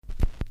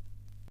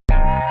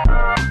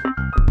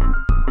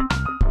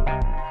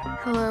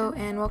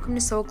and welcome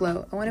to Soul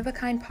Glow, a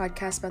one-of-a-kind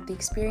podcast about the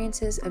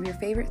experiences of your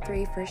favorite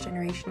 3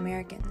 first-generation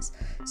Americans.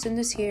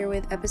 Sundus here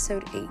with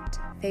episode 8,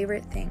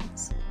 Favorite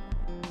Things.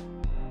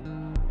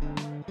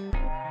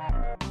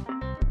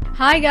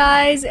 Hi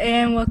guys,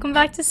 and welcome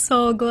back to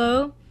Soul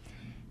Glow.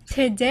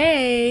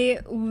 Today,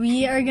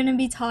 we are going to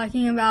be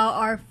talking about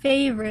our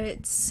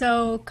favorites,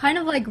 so kind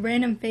of like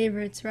random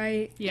favorites,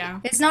 right? Yeah.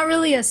 It's not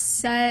really a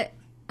set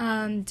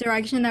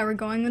direction that we're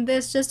going with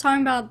this, just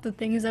talking about the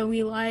things that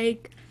we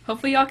like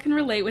Hopefully y'all can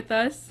relate with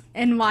us.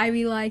 and why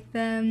we like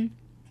them.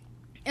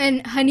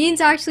 And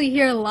Haneen's actually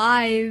here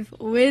live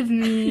with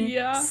me.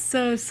 Yeah.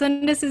 So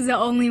Sundus is the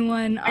only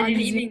one I on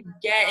didn't Zoom. even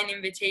get an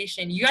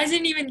invitation. You guys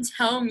didn't even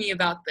tell me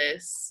about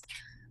this.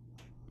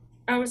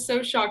 I was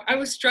so shocked. I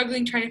was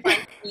struggling trying to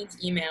find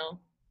Queen's email.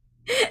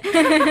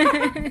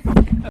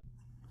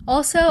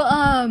 Also,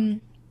 Haneen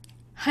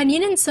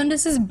and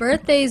Sundus's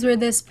birthdays were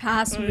this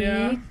past Oh, week.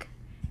 yeah.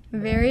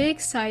 Very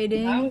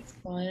exciting. That was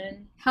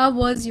fun. How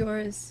was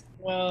yours?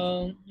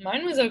 Well,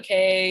 mine was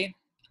okay.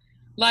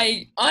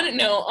 Like, I don't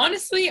know.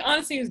 Honestly, it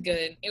was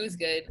good. It was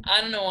good.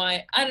 I don't know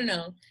why. I don't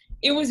know.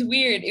 It was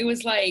weird. It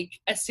was like,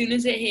 as soon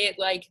as it hit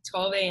like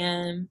 12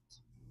 a.m.,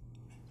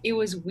 it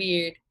was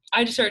weird.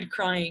 I just started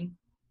crying.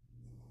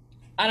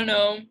 I don't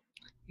know,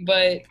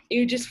 but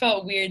it just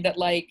felt weird that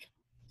like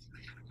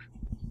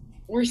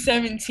we're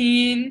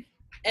 17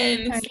 and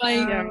it's I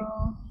like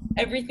know.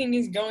 everything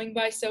is going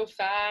by so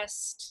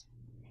fast.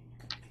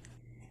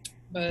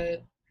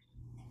 But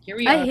here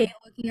we I are. hate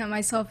looking at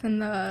myself in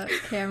the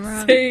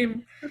camera.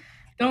 Same.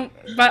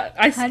 But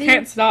I How do you-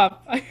 can't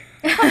stop.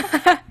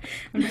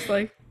 I'm just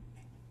like,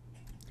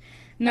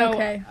 no.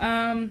 Okay.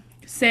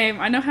 Same.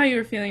 I know how you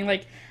were feeling.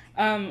 Like,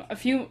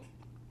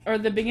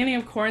 the beginning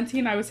of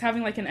quarantine, I was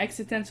having like an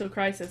existential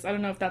crisis. I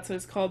don't know if that's what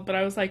it's called, but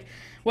I was like,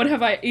 what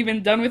have I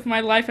even done with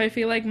my life? I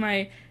feel like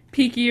my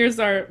peak years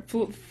are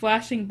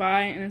flashing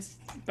by,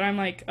 but I'm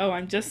like, oh,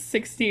 I'm just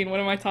 16. What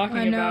am I talking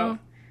I know. about?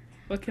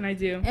 What can I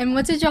do? And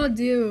what did y'all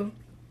do?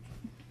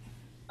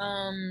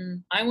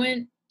 I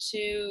went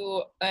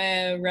to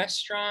a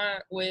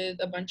restaurant with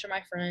a bunch of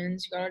my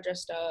friends, got all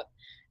dressed up,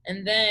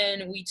 and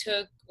then we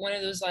took one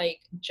of those like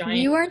giant.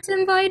 You weren't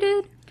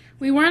invited?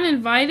 We weren't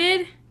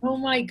invited? Oh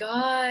my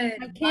god!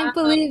 I can't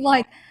believe,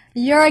 like,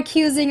 you're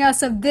accusing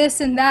us of this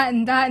and that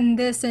and that and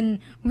this, and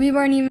we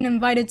weren't even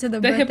invited to the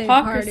The birthday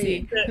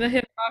hypocrisy. party. The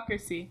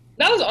hypocrisy.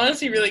 That was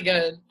honestly really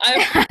good.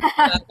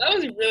 That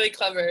was really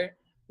clever.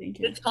 Thank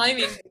The you.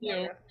 timing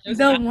too. It was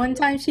The one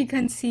time she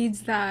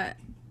concedes that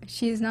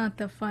she's not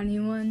the funny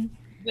one.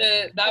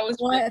 that was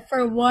What,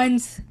 for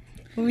once,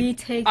 we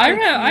take the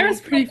Ira's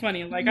cake. pretty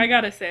funny, like, I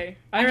gotta say.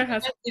 Ira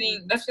has...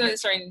 that's really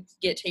starting to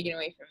get taken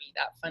away from me,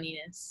 that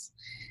funniness.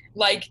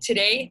 Like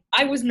today,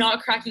 I was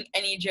not cracking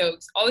any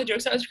jokes. All the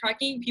jokes I was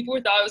cracking, people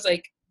thought I was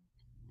like,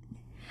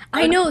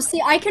 I know. See,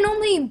 I can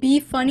only be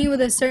funny with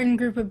a certain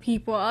group of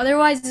people.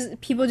 Otherwise,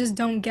 people just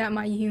don't get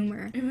my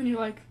humor. And then you're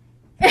like...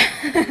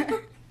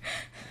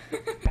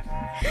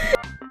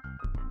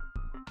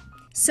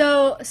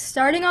 So,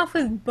 starting off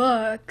with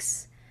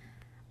books,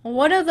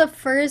 one of the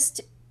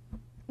first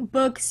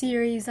book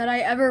series that I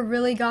ever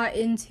really got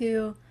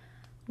into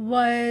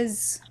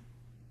was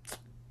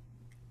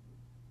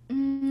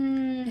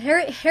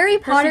Harry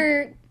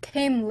Potter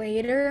came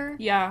later.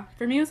 Yeah,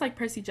 for me it was like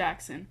Percy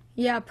Jackson.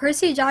 Yeah,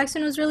 Percy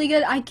Jackson was really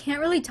good. I can't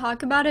really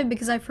talk about it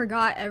because I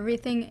forgot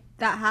everything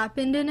that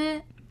happened in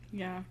it,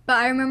 Yeah, but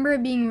I remember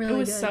it being really it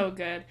was good. so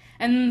good.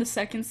 And then the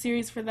second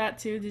series for that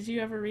too. Did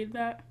you ever read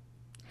that?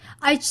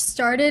 I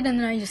started and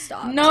then I just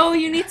stopped. No,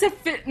 you need to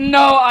fit.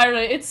 No,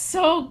 Ira, it's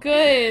so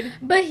good.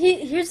 But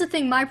here's the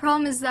thing. My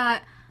problem is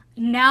that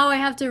now I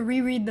have to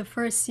reread the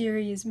first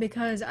series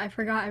because I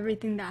forgot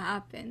everything that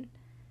happened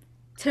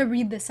to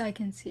read the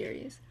second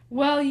series.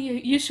 Well,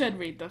 you should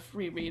read the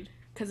reread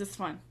because it's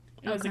fun.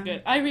 It was a Okay.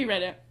 good. I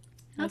reread it.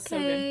 It was so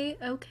good.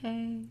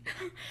 Okay.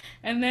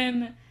 And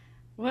then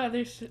what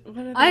other? What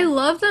other? I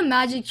love the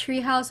Magic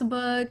Treehouse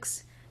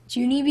books.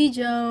 Junie B.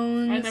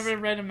 Jones. I never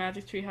read a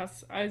Magic Tree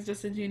House. I was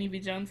just a Junie B.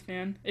 Jones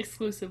fan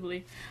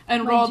exclusively.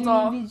 And My Roald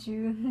Dahl. Junie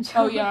B. Jones.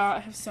 Oh yeah, I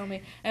have so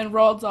many. And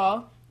Roald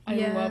Dahl. I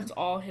Yeah. loved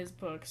all his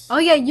books. Oh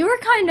yeah, you were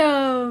kind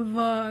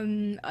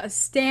of a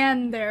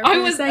stan there. I for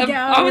a was second.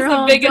 I was the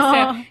Roald biggest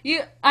Dahl.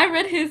 fan. I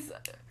read his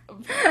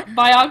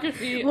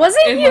biography.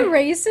 Wasn't in, he like,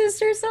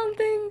 racist or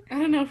something? I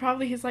don't know,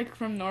 probably he's like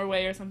from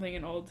Norway or something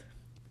and old.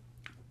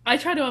 I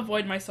try to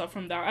avoid myself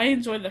from that. I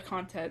enjoy the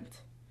content.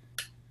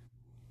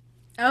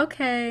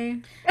 Okay.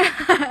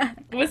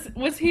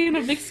 Was he in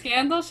a big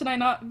scandal? Should I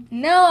not?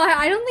 No,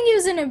 I don't think he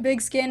was in a big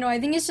scandal. I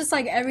think it's just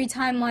like every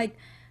time like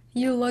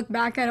you look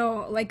back at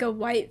a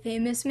white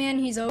famous man,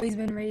 he's always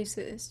been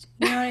racist.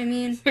 You know what I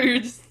mean? So you're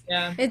just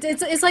yeah.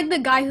 It's like the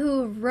guy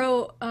who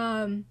wrote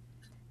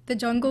the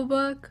Jungle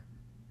Book.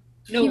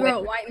 No He way.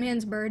 wrote White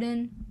Man's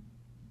Burden.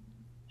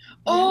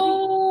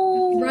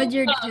 Oh,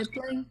 Rudyard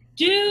Kipling.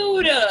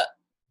 dude.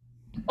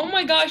 Oh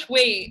my gosh,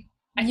 wait.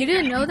 You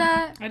didn't know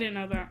that? I didn't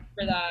know that.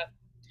 For that.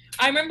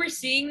 I remember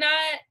seeing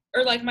that,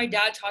 or like my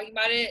dad talking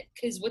about it,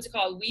 because what's it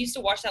called? We used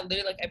to watch that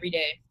literally like every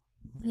day.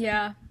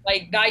 Yeah.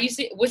 Like that used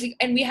to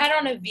and we had it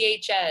on a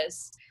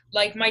VHS.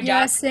 Like my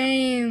Yeah, dad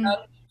same.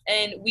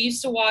 and we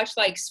used to watch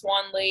like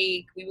Swan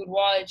Lake. We would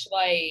watch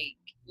like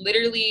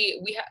literally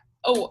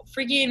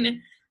freaking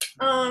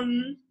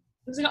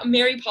what's it called?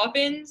 Mary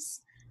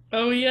Poppins.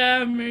 Oh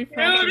yeah, Mary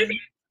Poppins. Dude,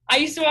 I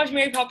used to watch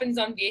Mary Poppins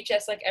on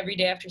VHS like every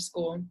day after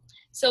school.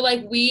 So like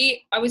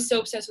I was so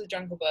obsessed with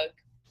Jungle Book.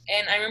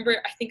 And I remember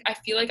I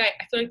feel like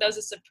that was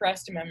a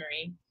suppressed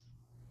memory.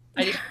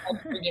 I just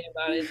can't forget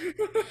about it.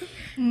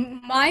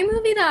 My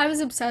movie that I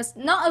was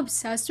not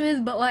obsessed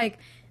with, but like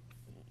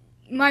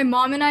my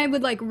mom and I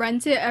would like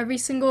rent it every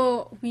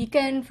single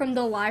weekend from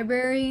the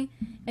library,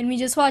 and we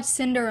just watched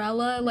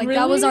Cinderella. Like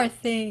that was Really? our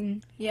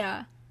thing.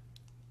 Yeah.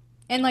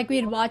 And like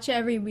we'd watch it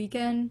every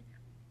weekend.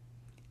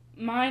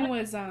 Mine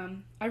was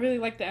I really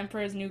like The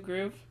Emperor's New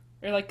Groove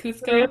or like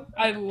Cusco.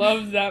 I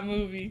loved that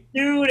movie.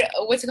 Dude,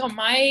 what's it called?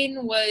 Mine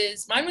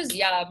was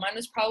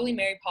probably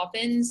Mary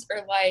Poppins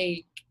or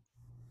like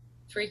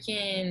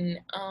freaking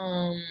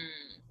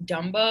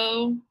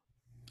Dumbo.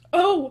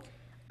 Oh,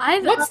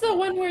 I've what's the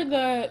one where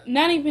the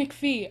Nanny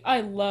McPhee?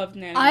 I loved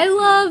Nanny I McPhee.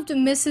 loved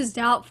Mrs.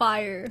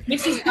 Doubtfire.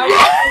 Mrs.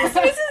 Yes,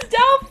 Mrs.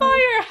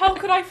 Doubtfire. How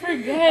could I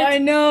forget? I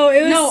know,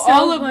 it was No, so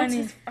all of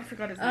funny. I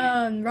forgot his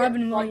name.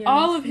 Robin Williams.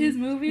 All of his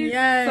movies,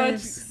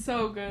 Yes.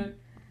 so good.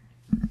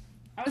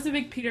 I was a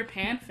big Peter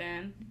Pan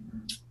fan.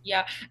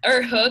 Yeah,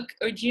 or Hook,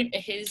 or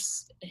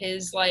his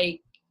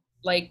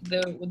like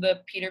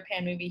the Peter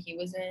Pan movie he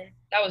was in.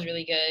 That was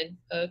really good.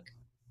 Hook.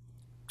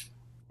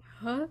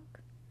 Hook?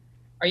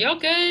 Are y'all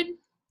good?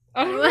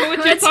 I don't know what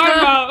you're Let's talking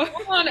go. about.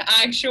 I'm on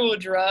actual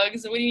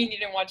drugs. What do you mean you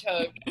didn't watch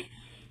Hook?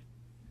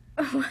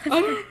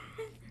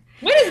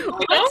 What is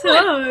going What's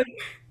on Hook?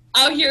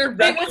 out here?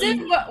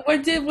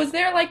 Wait, was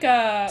there like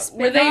a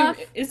Spin-off?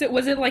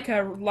 was it like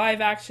a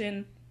live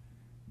action?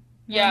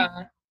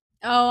 Yeah,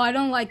 Oh, I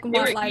don't like were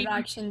live eating-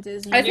 action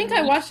Disney. I think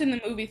I watched it in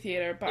the movie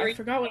theater, but They were- I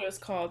forgot what it was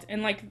called.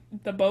 And like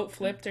the boat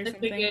flipped or it's a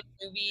something. good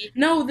movie.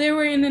 No, they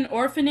were in an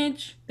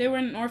orphanage. They were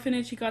in an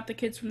orphanage. He got the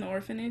kids from the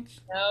orphanage.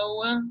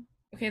 No,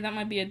 Okay, that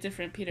might be a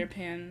different Peter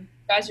Pan.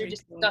 you guys are Very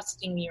cool.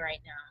 disgusting me right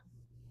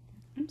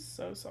now. I'm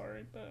so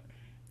sorry, but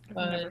I've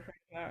But- never heard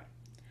of that.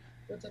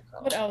 What's it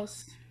called? What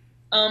else?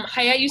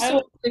 Hayat used to I-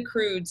 watch The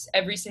Croods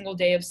every single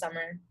day of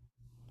summer.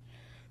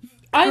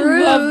 I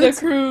love the Croods.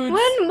 Croods.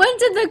 When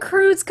did the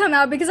Croods come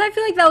out? Because I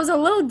feel like that was a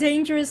little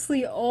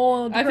dangerously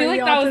old. I for feel like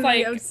y'all that was, to be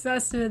like-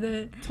 obsessed with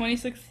it.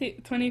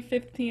 2016,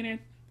 2015, or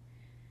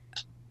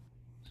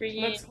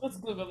Freaking. let's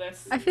Google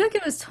this. I feel like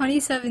it was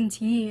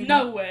 2017.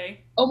 No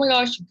way. Oh my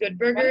gosh, Good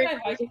Burger. Why did I You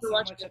like guys it ever so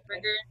watch much Good at first?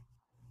 Burger?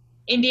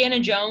 Indiana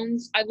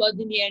Jones. I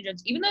loved Indiana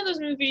Jones. Even though those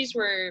movies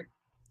were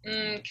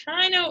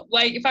kind of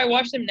like, if I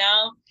watch them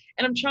now,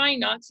 and I'm trying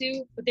not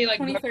to, but they like.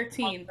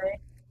 2013.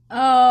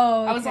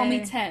 Oh, I was only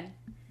okay. 10.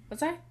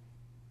 Was I?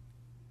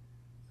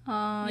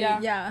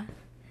 Yeah.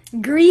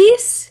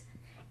 Grease?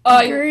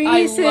 I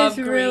Grease love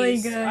is really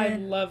Grease. good. I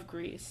love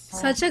Grease.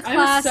 Such a I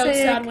was so classic.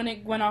 sad when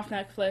it went off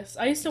Netflix.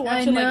 I used to watch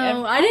I it like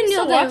know. I didn't used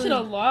know to that watch it a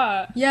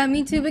lot. Yeah,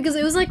 me too, because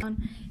it was like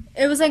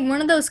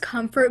one of those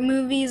comfort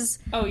movies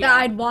Oh that yeah.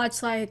 I'd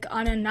watch like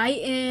on a night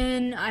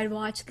in. I'd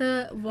watch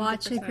the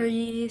 100%.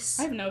 Grease.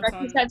 I have notes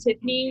Breakfast on at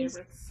Tiffany's.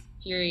 favorites.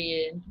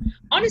 Period.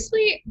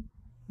 Honestly,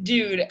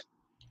 dude,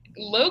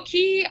 low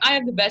key, I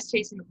have the best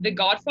taste in The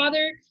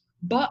Godfather.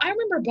 But I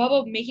remember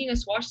Bubba making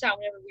us watch that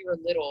whenever we were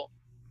little.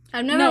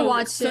 I've never No,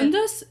 watched it.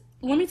 Sundus.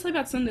 Let me tell you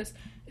about Sundus.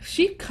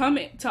 She'd come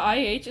to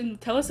IH and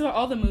tell us about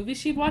all the movies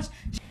she'd watched.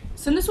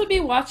 Sundus would be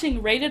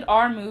watching rated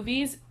R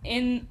movies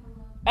in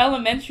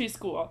elementary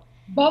school.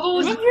 Bubba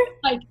was Remember?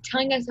 like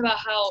telling us about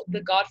how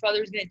The Godfather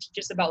was gonna teach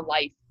us about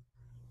life.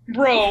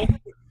 Bro,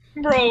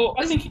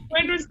 I think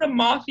when was the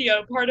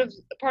mafia part of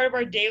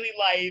our daily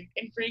life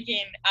in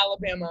freaking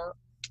Alabama?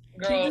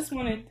 Girl,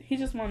 he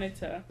just wanted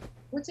to.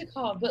 what's it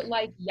called? But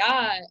like,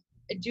 yeah,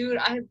 dude,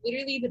 I have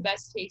literally the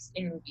best taste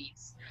in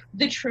movies.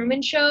 The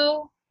Truman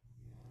Show.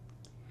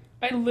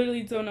 I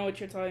literally don't know what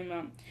you're talking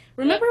about.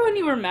 Remember when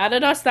you were mad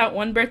at us that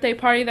one birthday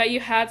party that you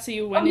had, so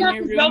you went in your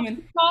Y'all room and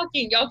keep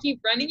talking. Y'all keep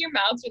running your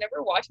mouths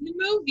whenever watching the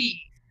movie.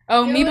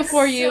 oh, It Me was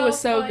Before You so was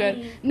so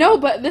funny. good. No,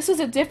 but this was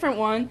a different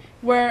one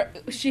where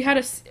she had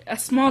a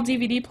small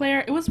DVD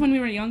player. It was when we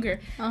were younger,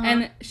 Uh-huh.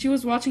 and she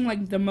was watching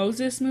like the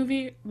Moses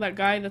movie. That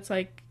guy that's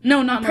like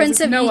not Prince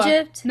Moses, of Noah.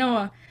 Egypt?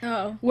 Noah,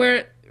 Oh.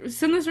 where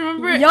Sinless,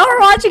 remember? Y'all were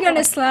watching an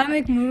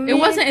Islamic movie? It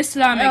wasn't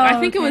Islamic. Oh, I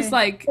think it was okay.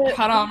 like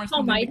haram or something.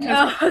 Almighty.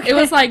 Because Oh, okay. it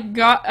was like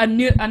got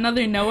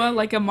another Noah,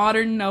 like a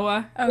modern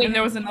Noah, Okay. and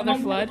there was another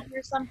flood.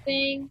 or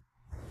something.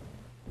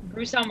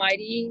 Bruce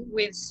Almighty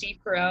with Steve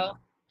Carell.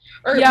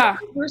 Or Yeah.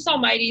 Bruce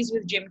Almighty's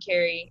with Jim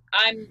Carrey.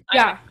 I'm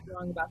Yeah.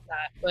 wrong about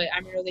that, but I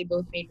know they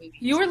both made movies.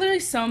 You were literally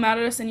so mad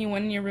at us, and you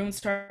went in your room and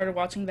started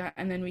watching that,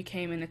 and then we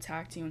came and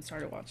attacked you and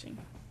started watching.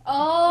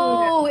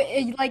 Oh,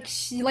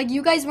 like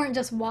you guys weren't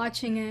just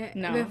watching it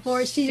No,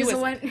 before. She she just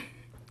was- went.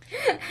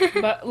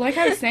 But like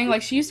I was saying,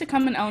 like she used to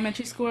come in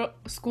elementary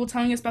school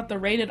telling us about the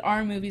rated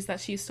R movies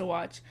that she used to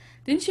watch.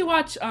 Didn't she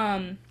watch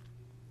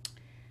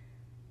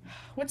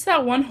what's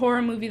that one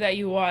horror movie that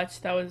you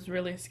watched that was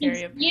really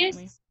scary? Apparently?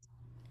 Insidious?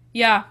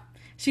 Yeah,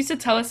 she used to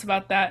tell us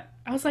about that.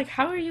 I was like,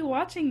 how are you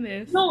watching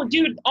this? No,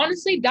 dude,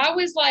 honestly, that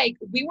was like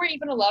we weren't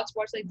even allowed to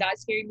watch like that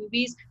scary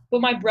movies,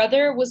 but my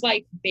brother was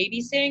like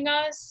babysitting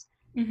us.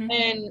 Hmm.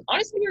 And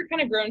honestly, we were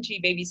kind of grown to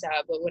be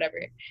babysat, but whatever.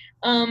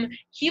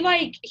 He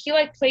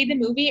like played the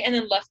movie and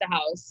then left the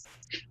house.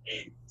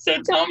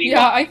 So tell me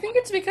Yeah, why. I think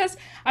it's because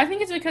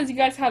you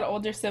guys had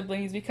older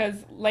siblings. Because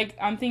like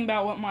I'm thinking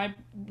about what my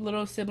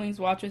little siblings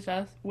watch with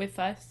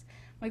us.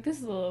 Like this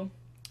is a little.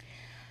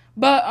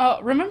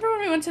 But remember when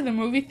we went to the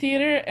movie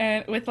theater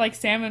and with like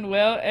Sam and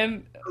Will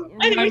and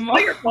I think my we saw mom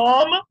your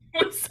mom.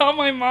 we saw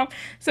my mom.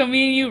 So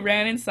me and you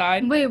ran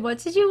inside. Wait, what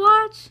did you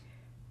watch?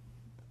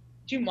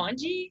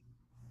 Jumanji.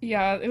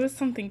 Yeah, it was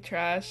something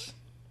trash.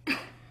 And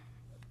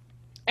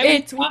we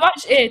It. We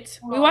watched it.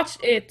 We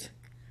watched it.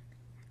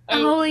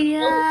 Oh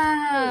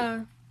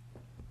yeah.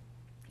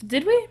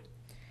 Did we?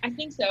 I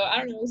think so. I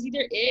don't know. It was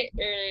either it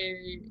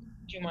or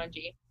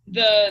Jumanji.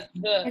 The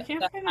I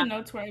can't find the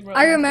notes where I wrote.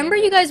 I my remember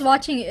you favorites. guys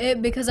watching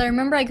it because I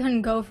remember I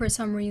couldn't go for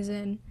some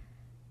reason.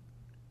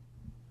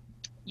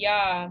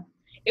 Yeah.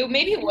 It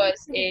maybe it was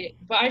it,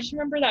 but I just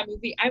remember that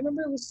movie. I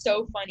remember it was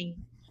so funny,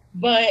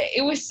 but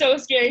it was so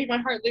scary. My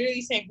heart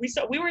literally sank.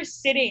 We were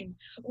sitting.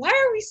 Why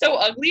are we so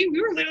ugly? We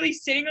were literally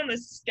sitting on the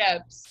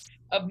steps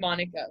of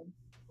Monaco.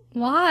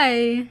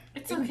 Why?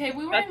 It's okay.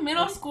 We were in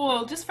middle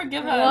school. Just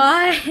forgive us.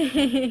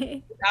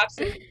 Why?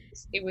 Absolutely,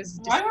 it was.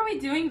 Why were we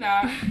doing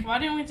that? Why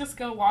didn't we just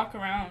go walk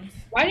around?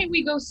 Why didn't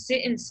we go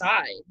sit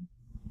inside?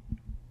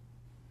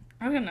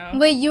 I don't know.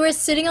 Wait, you were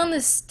sitting on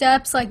the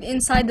steps like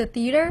inside the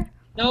theater?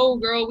 No,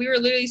 girl, we were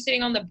literally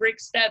sitting on the brick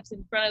steps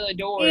in front of the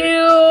door. It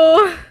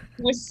Ew.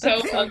 was so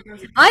That's so ugly.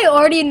 gross. I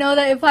already know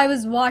that if I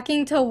was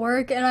walking to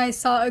work and I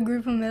saw a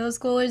group of middle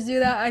schoolers do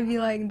that, I'd be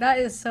like, that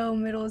is so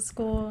middle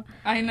school.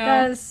 I know.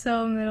 That is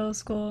so middle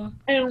school.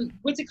 And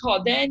what's it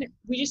called? Then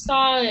we just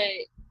saw,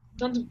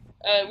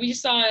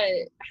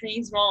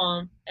 Hani's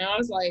mom, and I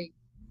was like,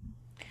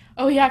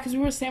 Oh yeah, because we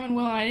were Sam and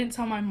Will, and I didn't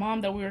tell my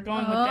mom that we were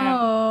going with them.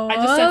 Oh, I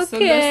just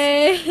said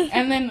okay.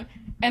 and then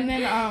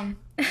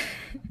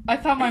I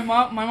thought my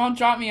mom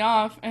dropped me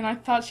off, and I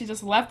thought she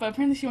just left, but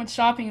apparently she went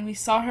shopping, and we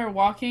saw her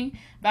walking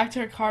back to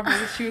her car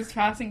because she was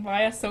passing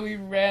by us, so we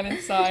ran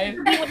inside.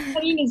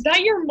 Honey, is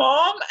that your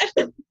mom?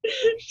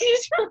 She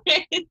just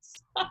ran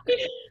inside.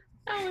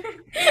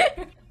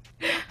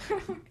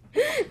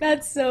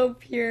 That's so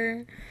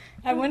pure.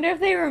 I wonder if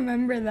they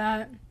remember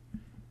that.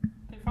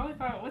 They probably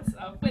thought, what's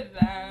up with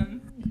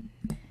them?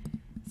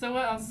 So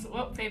what else?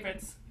 What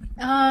favorites?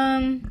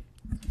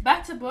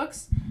 Back to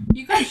books.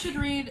 You guys should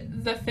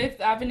read The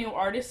Fifth Avenue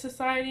Artist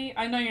Society.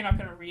 I know you're not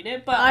gonna read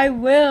it, but I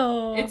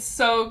will. it's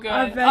so good.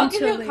 I'll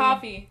give you a Eventually.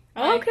 copy.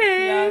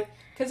 Okay. Yeah,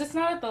 because it's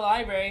not at the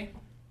library.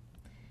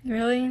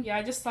 Really? Yeah,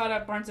 I just saw it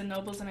at Barnes and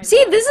Nobles, and I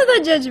See, this is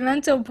the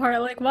judgmental part.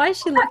 Like, why is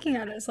she looking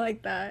at us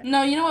like that?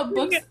 No, you know what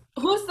books?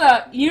 Who's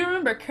the? You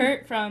remember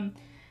Kurt from?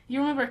 You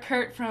remember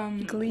Kurt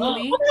from Glee?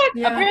 Glee?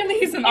 Yeah. Apparently,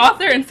 he's an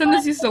author, and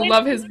Sundus used to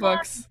love his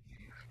books.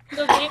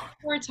 The last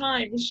 4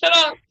 times. Shut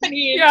up,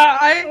 honey. Yeah,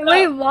 I.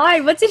 Wait,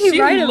 why? What did he She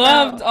write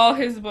loved about? all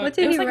his books. What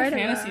did It was he like write a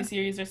fantasy about?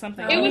 series or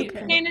something. Oh, It was.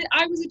 okay. And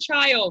I was a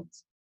child.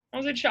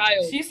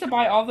 She used to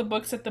buy all the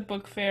books at the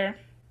book fair.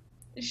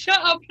 Shut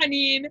up,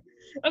 honey.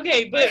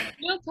 Okay, but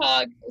real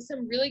talk,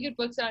 some really good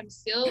books that I'm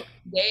still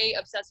gay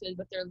obsessed with,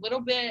 but they're a little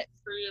bit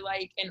for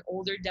like an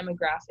older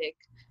demographic.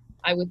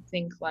 I would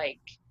think like.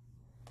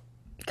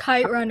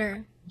 Kite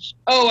Runner.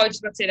 Oh, I was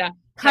just about to say that.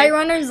 Kite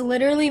Runner is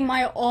literally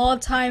my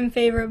all-time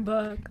favorite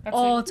book. That's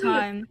All like-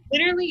 time.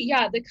 Literally,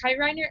 yeah, the Kite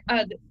Runner,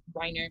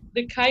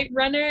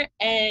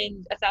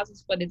 and A Thousand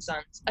Splendid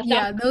Suns.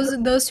 Yeah,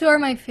 those two are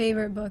my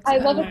favorite books. I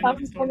love ever. A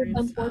Thousand Splendid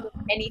Suns more than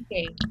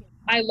anything.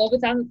 I love A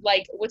Thousand,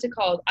 like, what's it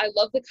called? I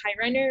love the Kite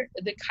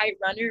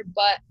Runner,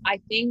 but I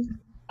think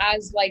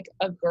as like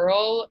a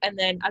girl, and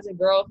then as a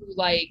girl who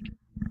like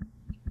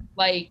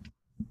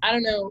I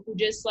don't know, who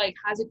just like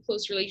has a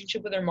close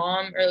relationship with her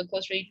mom or a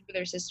close relationship with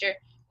her sister,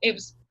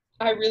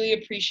 I really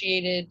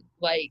appreciated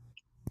like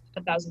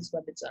A Thousand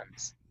Splendid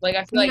Suns. Like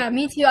I feel like Yeah,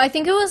 me too. I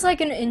think it was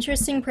like an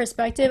interesting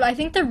perspective. I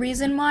think the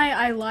reason why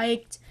I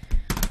liked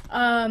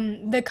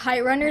the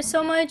Kite Runner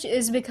so much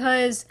is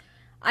because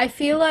I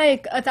feel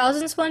like A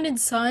Thousand Splendid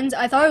Suns,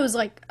 I thought it was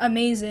like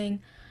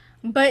amazing,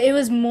 but it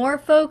was more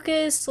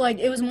focused, like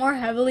it was more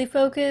heavily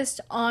focused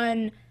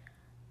on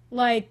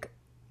like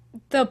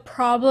the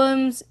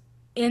problems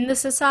in the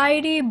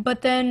society,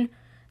 but then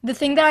the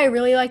thing that I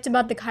really liked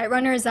about the Kite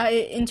Runner is that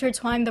it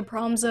intertwined the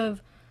problems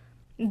of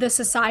the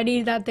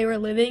society that they were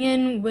living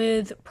in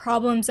with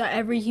problems that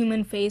every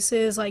human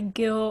faces, like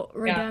guilt,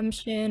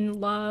 redemption,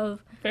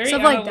 love, Very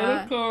stuff like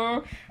that.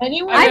 analytical.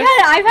 anyone.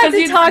 I've had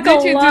to talk a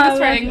did you do lot. this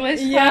for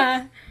English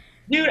Yeah.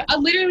 Dude,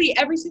 literally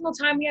every single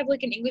time we have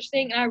like an English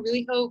thing, and I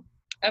really hope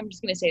I'm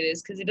just gonna say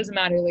this because it doesn't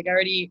matter. Like I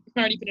already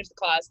finished the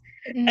class.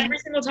 Mhm. Every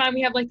single time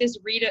we have like this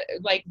read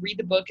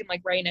the book and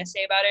like write an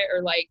essay about it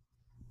or like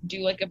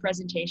do like a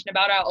presentation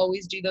about it. I'll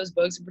always do those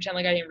books and pretend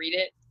like I didn't read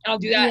it. And I'll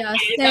do that. Yeah, and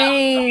it's out for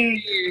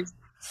same. years,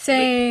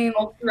 Same.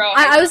 all throughout.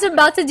 I was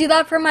about to do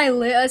that for my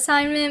lit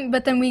assignment,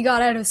 but then we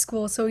got out of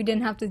school, so we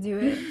didn't have to do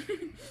it.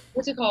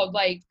 what's it called?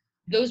 Like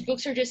those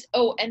books are just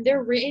and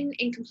they're written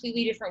in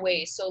completely different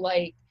ways. So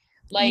like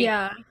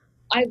Yeah,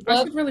 I I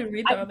love should really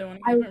read I the other one.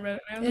 I I haven't read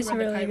it. I only it's read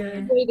The really Kite Runner. good.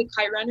 enjoy the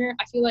Kite Runner.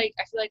 I feel like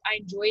I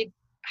enjoyed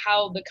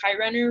how the Kite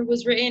Runner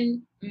was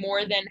written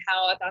more than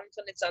how A Thousand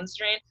Splendid Suns was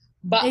written.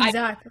 But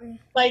Exactly.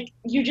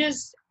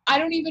 I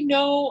don't even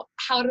know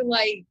how to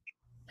like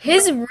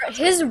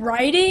His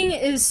writing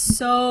is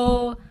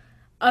so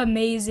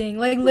amazing.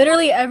 Like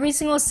literally every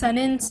single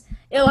sentence,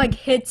 it like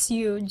hits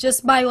you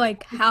just by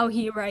like how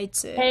he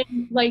writes it.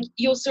 and like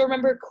you'll still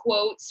remember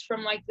quotes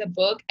from like the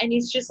book, and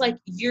it's just like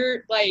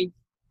you're like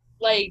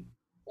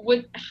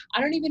what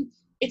I don't even.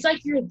 It's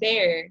like you're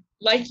there,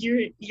 like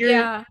you're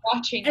Yeah.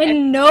 watching.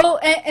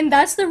 And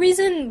that's the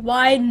reason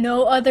why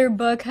no other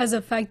book has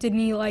affected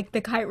me like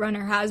The Kite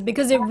Runner has,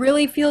 because it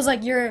really feels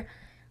like you're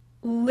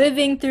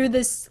living through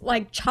this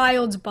like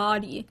child's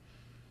body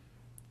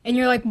and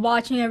you're like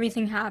watching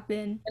everything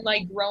happen. And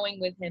like growing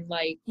with him.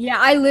 Like, Yeah,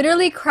 I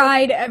literally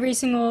cried every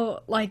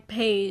single like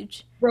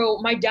page. bro,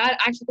 my dad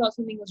actually thought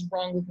something was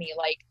wrong with me.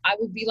 Like, I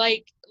would be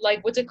like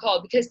what's it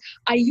called? Because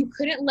you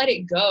couldn't let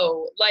it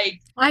go. Like,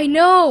 I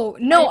know.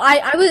 No,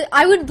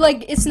 I would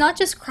like it's not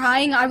just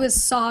crying, I was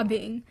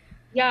sobbing.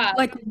 yeah,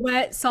 Like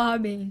wet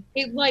sobbing.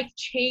 it like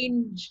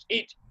changed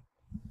it.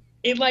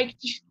 It like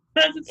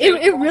that's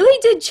It really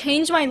did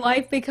change my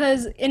life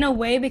because in a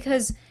way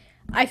because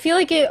I feel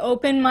like it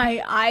opened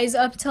my eyes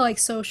up to like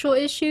social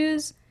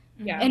issues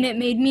yeah. and it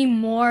made me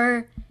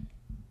more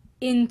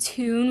in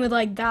tune with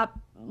like that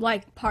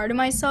like part of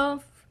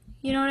myself.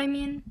 You know what I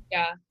mean?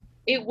 Yeah.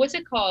 What's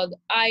it called?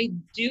 I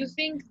do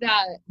think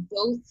that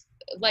both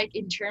like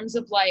in terms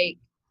of like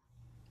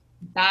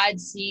bad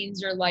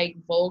scenes or like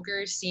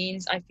vulgar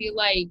scenes, a I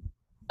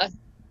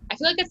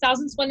feel like A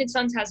Thousand Splendid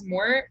Suns has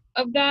more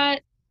of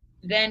that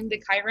than the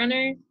Kite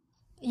Runner.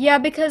 Yeah,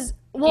 because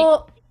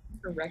well,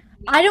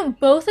 Correctly. I don't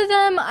both of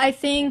them I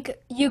think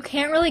you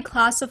can't really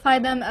classify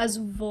them as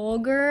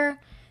vulgar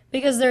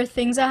because they're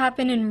things that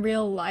happen in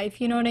real life,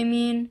 you know what I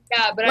mean?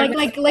 Yeah, but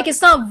Like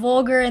it's not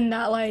vulgar in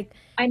that like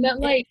I meant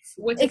like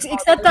what's it called?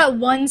 except that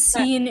one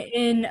scene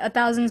in A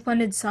Thousand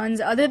Splendid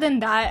Suns. Other than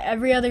that,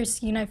 every other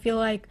scene I feel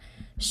like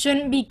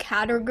shouldn't be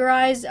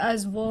categorized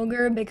as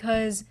vulgar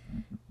because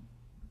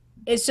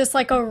it's just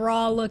like a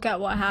raw look at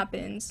what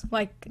happens.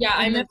 Like Yeah,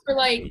 I in meant the for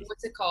like series.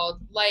 what's it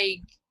called?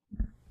 Like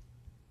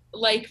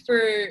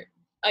for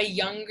a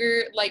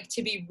younger like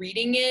to be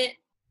reading it,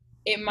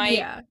 it might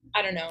Yeah.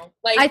 I don't know.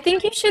 I Like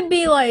think you should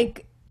be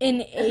like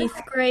in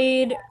eighth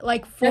grade,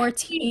 like definitely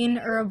 14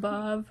 or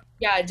above.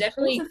 yeah, What's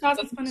definitely A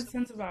Thousand Splendid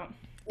Suns about?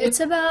 It's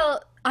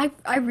about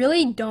I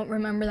really don't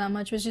remember that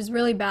much, which is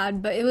really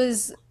bad, but it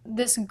was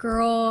this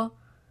girl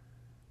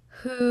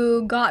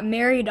who got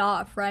married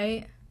off,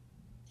 right?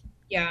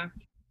 yeah.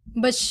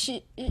 But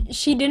she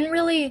didn't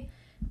really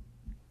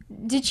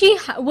did she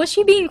was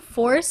she being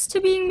forced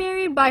to being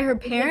married by her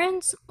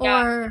parents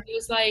Yeah, or it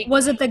was like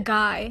was it the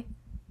guy?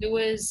 it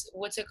was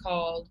what's it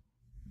called?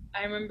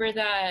 I remember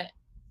that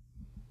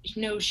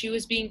no, she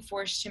was being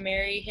forced to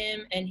marry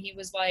him, and he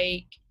was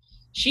like,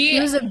 He she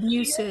was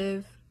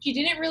abusive. she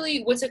didn't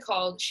really what's it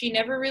called? She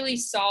never really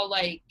saw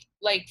like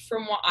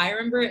from what I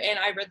remember, and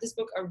I read this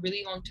book a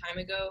really long time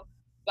ago,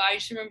 but I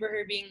just remember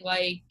her being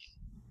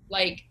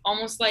like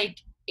almost like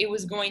it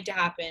was going to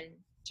happen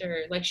to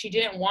her. Like she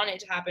didn't want it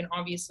to happen,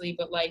 obviously,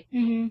 but like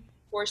Hmm.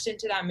 forced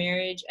into that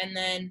marriage, and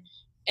then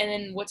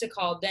what's it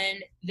called?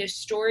 Then the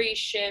story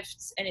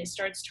shifts and it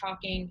starts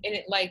talking, and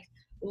it like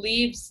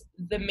leaves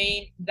the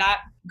main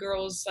that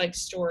girl's like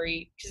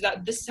story because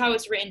that this is how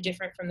it's written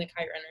different from the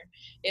Kite Runner.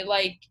 It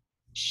like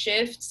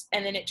shifts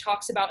and then it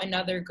talks about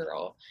another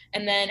girl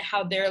and then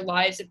how their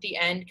lives at the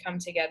end come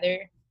together.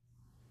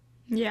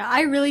 Yeah,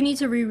 I really need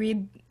to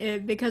reread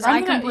it because I'm I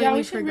gonna- yeah, completely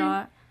we should read-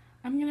 forgot.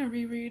 I'm gonna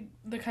reread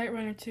The Kite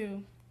Runner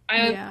too.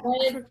 Yeah.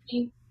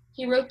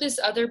 He wrote this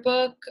other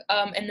book,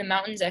 and the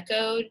Mountains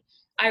Echoed.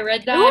 I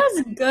read It that.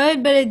 was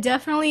good, but it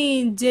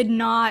definitely did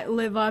not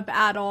live up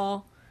at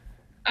all.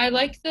 I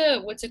like the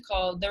what's it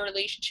called? The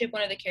relationship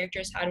one of the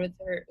characters had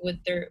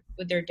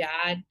with their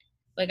dad.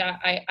 Like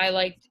I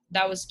liked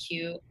that was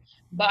cute.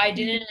 But I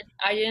didn't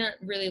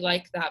really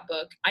like that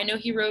book. I know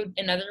he wrote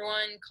another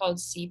one called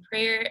Sea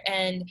Prayer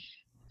and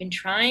been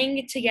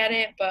trying to get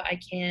it, but I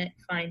can't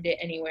find it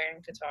anywhere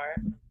in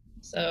Qatar.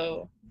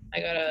 So I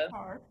gotta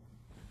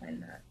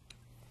find that.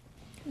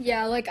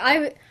 Yeah, like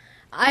I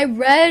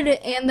read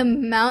And the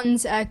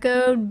Mountains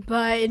Echoed,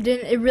 but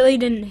it really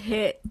didn't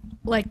hit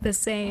like the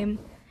same.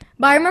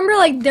 But I remember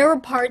like there were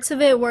parts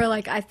of it where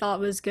like I thought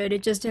was good.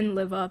 It just didn't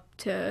live up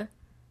to.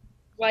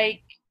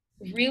 Like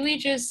really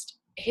just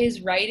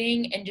his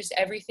writing and just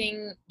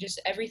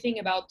everything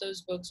about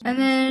those books. And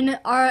then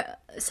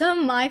some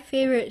of my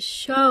favorite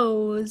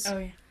shows, Oh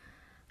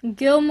yeah.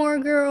 Gilmore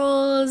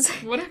Girls.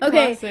 What a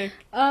Okay. classic.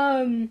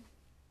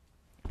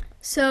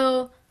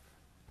 So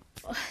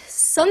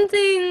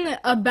something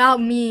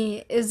about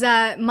me is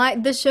that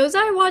the shows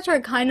I watch are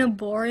kind of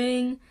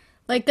boring.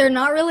 Like they're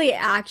not really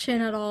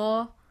action at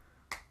all,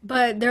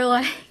 but they're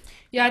like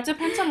Yeah, it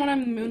depends on what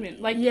I'm in the mood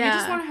in. Like, you Yeah.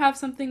 just want to have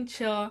something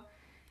chill.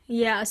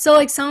 Yeah, so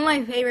like some of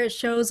my favorite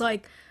shows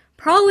like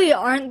probably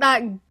aren't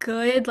that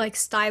good like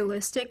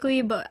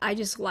stylistically, but I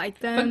just like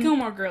But them.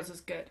 Gilmore Girls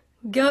is good.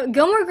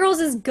 Gilmore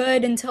Girls is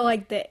good until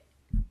like the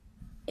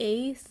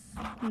eighth,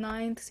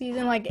 ninth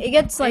season. Like it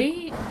gets like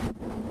Eight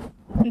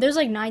there's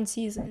like 9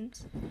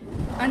 seasons.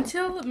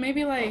 until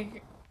maybe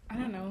like I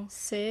don't know.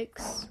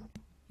 6.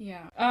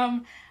 Yeah.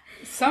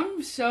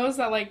 Some shows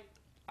that like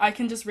I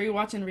can just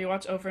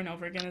rewatch over and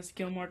over again is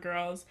Gilmore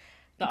Girls,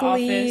 The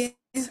Glee.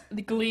 Office,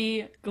 the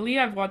Glee.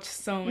 I've watched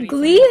so many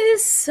Glee times.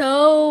 is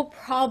so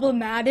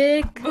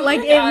problematic.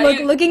 Like Yeah,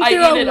 looking I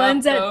through eat a it up,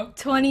 lens though. at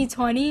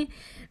 2020,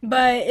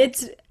 but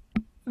it's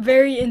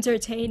very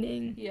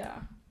entertaining. Yeah.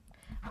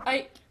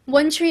 I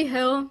One Tree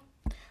Hill,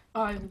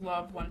 I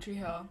love One Tree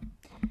Hill.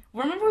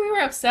 Remember we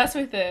were obsessed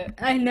with it.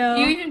 I know.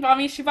 You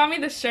even she bought me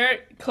the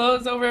shirt,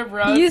 clothes over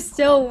bros. You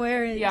still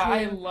wear it Yeah,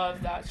 I too.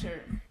 love that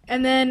shirt.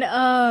 And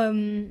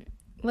then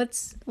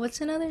what's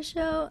another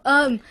show?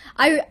 Watched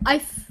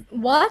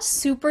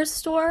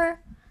Superstore.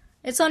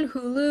 It's on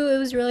Hulu. It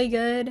was really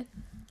good.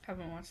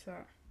 Haven't watched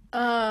that.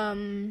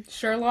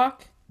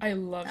 Sherlock. I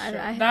love I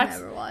Sherlock. have That's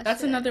never watched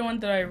that's it. another one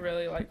that I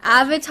really like.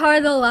 Avatar: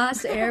 The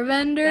Last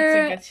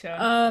Airbender. That's a good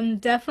show.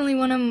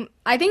 Definitely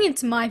I think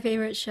it's my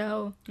favorite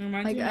show.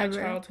 Reminds like me of my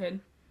ever. childhood.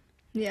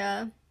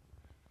 Yeah.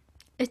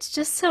 It's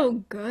just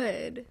so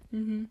good.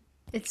 Mhm.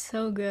 It's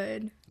so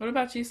good. What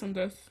about you,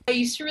 Sundus? I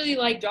used to really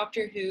like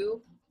Doctor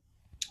Who,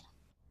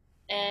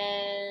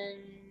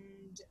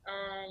 and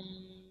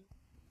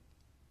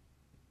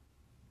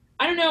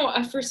I don't know.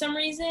 For some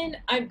reason,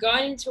 I've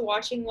gotten into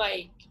watching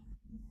like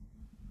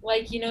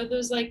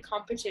those like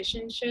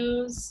competition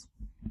shows.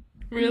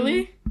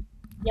 Really?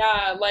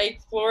 Yeah,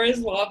 like Floor is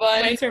Lava.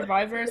 And Like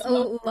Survivors?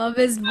 Love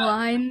is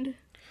Blind.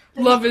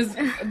 Love is.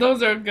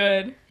 Those are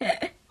good.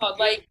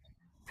 like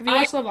Have you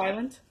watched Love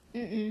Island?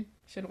 Mm-mm.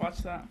 Should watch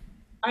that.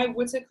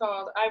 what's it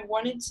called? I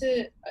wanted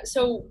to.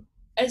 So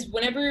as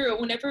whenever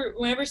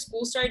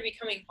school started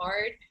becoming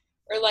hard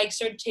or like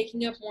started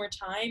taking up more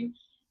time,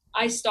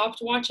 I stopped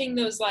watching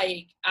those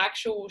like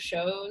actual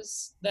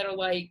shows that are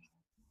like,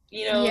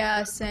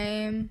 Yeah,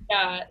 same.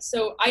 yeah.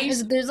 So I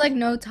used There's like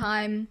no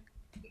time.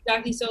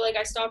 exactly. So like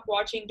I stopped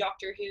watching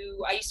Doctor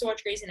Who. I used to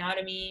watch Grey's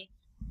Anatomy.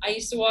 I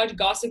used to watch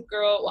Gossip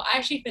Girl. Well, I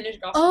actually finished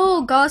Gossip.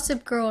 Oh,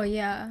 Gossip Girl,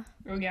 yeah.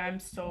 Oh yeah, I'm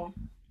still.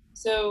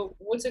 So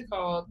what's it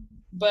called?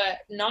 But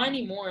not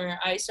anymore.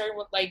 I started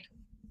with like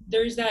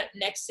there's that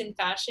Next in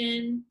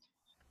Fashion.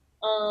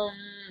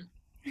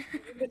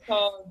 What's it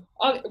called?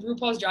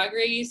 RuPaul's Drag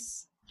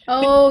Race.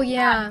 Oh,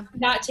 yeah.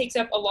 That takes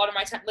up a lot of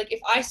my time. Like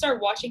if I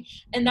start watching,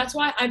 and that's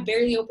why I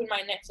barely open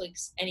my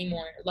Netflix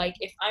anymore. Like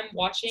if I'm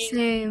watching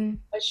Same.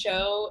 a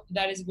show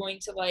that is going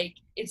to like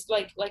it's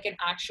like an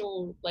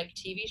actual like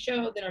TV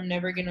show, then I'm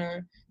never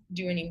gonna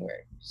do any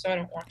work. So I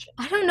don't watch it.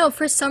 I don't know.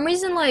 For some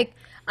reason, like,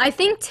 I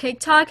think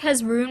TikTok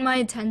has ruined my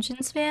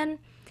attention span.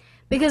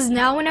 Because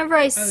now whenever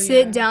I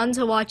sit yeah. down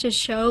to watch a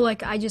show,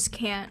 like, I just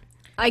can't.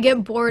 I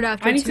get bored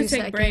after I need 2 to take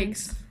seconds.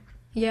 breaks.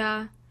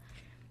 Yeah.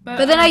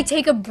 But then I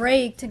take a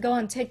break to go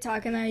on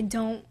TikTok and I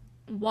don't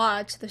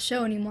watch the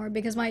show anymore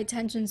because my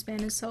attention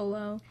span is so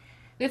low.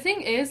 The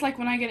thing is, like,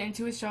 when I get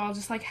into a show, I'll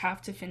just, like,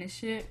 have to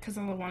finish it because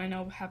I want to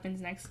know what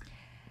happens next.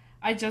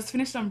 I just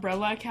finished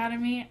Umbrella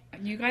Academy.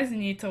 You guys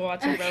need to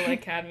watch Umbrella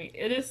Academy.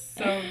 It is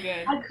so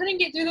good. I couldn't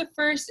get through the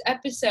first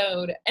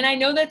episode, and I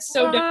know that's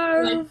so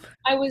different.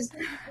 I was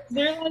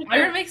there like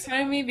Ira makes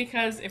fun of me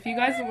because if you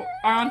guys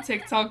are on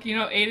TikTok, you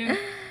know Aiden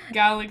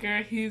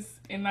Gallagher, he's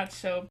in that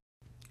show.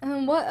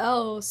 What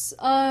else?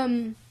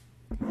 Have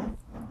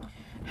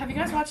you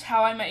guys watched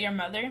How I Met Your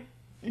Mother?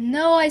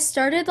 No, I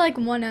started like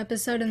 1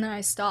 episode and then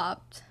I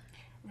stopped.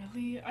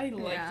 Really? I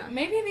liked Yeah. it.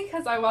 Maybe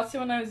because I watched it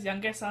when I was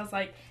younger, so I was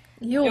like,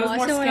 You it was watched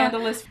more it when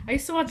scandalous. I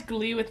used to watch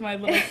Glee with my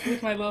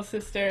little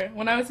sister.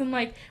 When I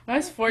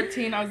was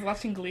 14, I was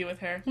watching Glee with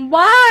her.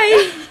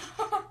 Why?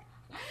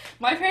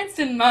 My parents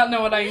did not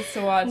know what I used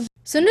to watch.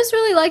 Sundus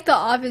really liked The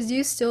Office. Do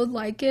you still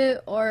like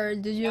it, or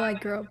did you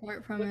like grow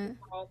apart from it?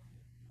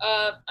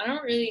 I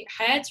don't really.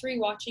 I had to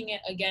rewatching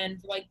it again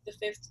for like the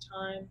 5th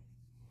time.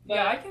 But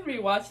Yeah, I can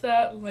rewatch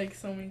that like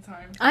so many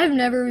times. I've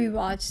never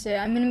rewatched it.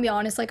 I'm gonna be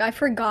honest. Like I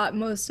forgot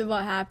most of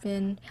what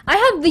happened. I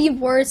have the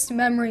worst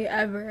memory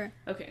ever.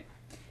 Okay.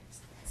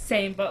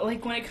 Same, but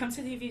like when it comes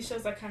to TV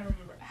shows, I kind of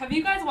remember. Have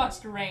you guys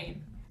watched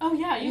Rain? Oh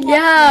yeah, you watched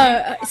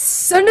Yeah,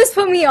 Sundus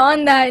put me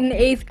on that in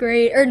 8th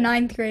grade or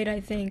 9th grade.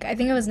 I think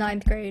it was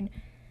 9th grade.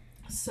 Rain?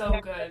 So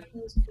good. it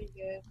was pretty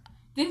good.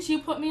 Didn't you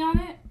put me on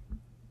it?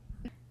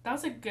 That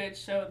was a good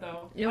show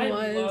though. It I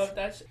was. love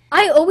that show.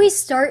 I always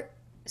start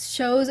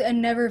shows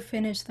and never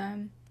finish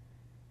them.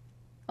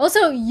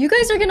 Also, you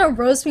guys are gonna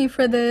roast me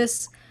for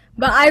this,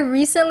 but I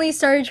recently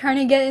started trying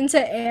to get into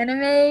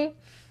anime.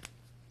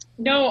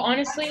 No,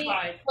 honestly, That's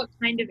fine. what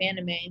kind of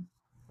anime?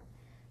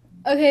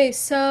 Okay,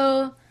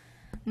 so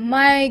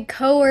my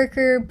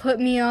coworker put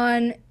me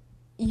on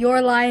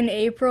Your Lie in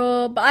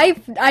April, but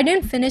I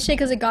didn't finish it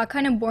because it got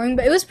kind of boring,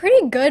 but it was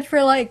pretty good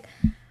for like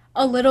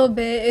a little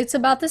bit. It's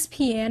about this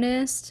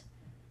pianist,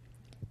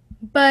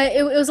 but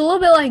it was a little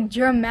bit like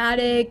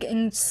dramatic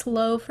and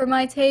slow for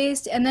my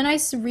taste. And then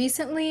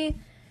recently,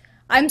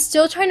 I'm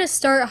still trying to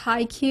start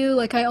Haikyuu.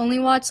 Like I only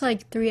watched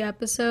like 3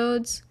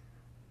 episodes,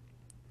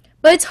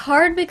 but it's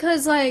hard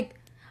because like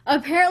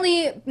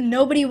apparently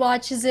nobody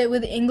watches it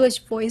with English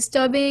voice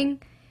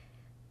dubbing.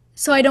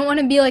 So I don't want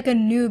to be like a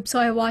noob, so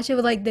I watch it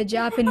with like the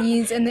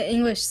Japanese and the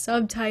English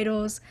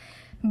subtitles.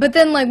 But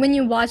then like when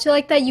you watch it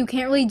like that, you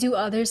can't really do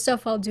other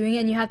stuff while doing it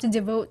and you have to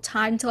devote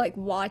time to like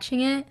watching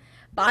it.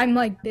 But I'm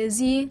like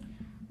busy.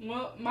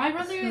 Well, my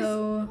brothers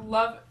So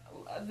love.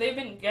 They've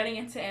been getting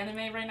into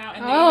anime right now,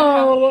 and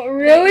oh, they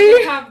really?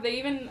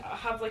 even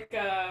have like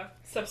a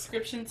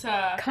subscription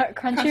to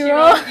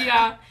Crunchyroll?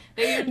 Yeah,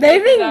 they even They've pay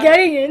for been that.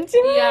 getting into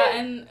it? Yeah,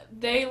 and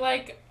they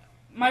like.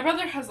 My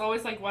brother has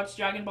always like watched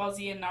Dragon Ball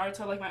Z and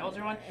Naruto, like my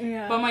older one.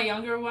 Yeah. But my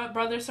younger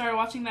brother started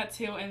watching that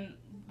too, and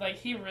like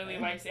he really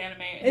likes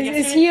anime.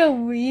 Is he a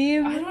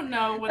weeb? I don't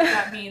know what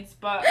that means,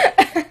 but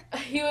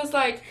he was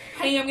like,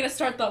 "Honey, I'm gonna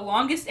start the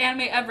longest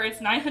anime ever.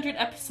 It's 900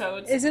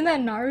 episodes." Isn't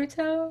that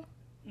Naruto?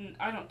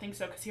 I don't think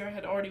so, because he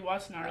had already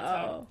watched Naruto.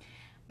 Oh.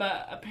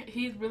 But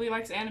he really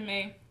likes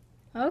anime.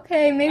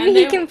 Okay, maybe And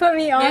he can put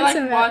me on They like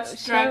some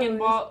watch Dragon shows.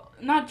 Ball,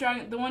 not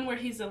Dragon, the one where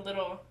he's a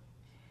little.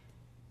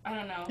 I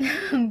don't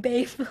know.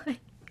 Beyblade.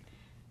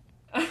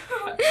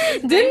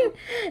 They-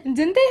 Didn't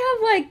they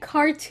have like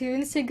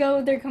cartoons to go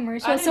with their I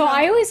commercials? don't So know.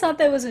 I always thought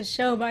that was a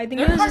show, but I think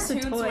Their it was just a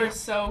cartoons toy. were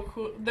so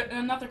cool.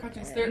 Not their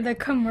cartoons. Their The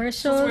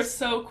commercials were commercials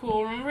so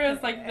cool. Remember, it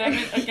was like them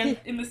again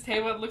in this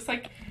table. It looks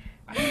like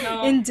I don't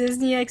know. in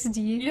Disney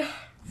XD. Yeah,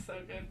 so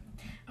good.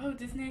 Oh,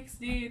 Disney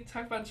XD.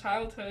 Talk about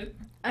childhood.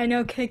 I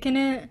know, kicking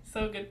it.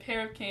 So good.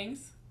 Pair of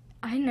Kings.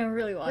 I never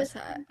really watched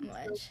that So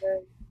much.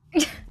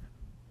 good.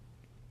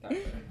 That's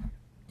it.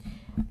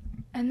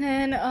 And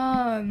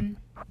then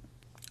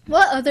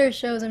what other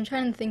shows I'm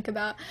trying to think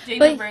about? Jane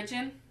But- the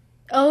Virgin.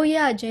 Oh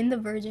yeah, Jane the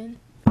Virgin.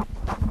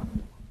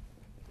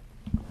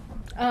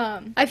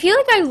 I feel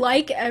like I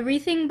like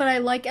everything, but I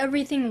like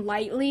everything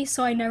lightly,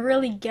 so I never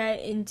really get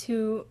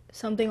into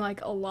something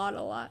like a lot.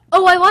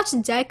 Oh, I watched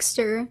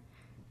Dexter.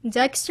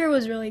 Dexter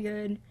was really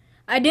good.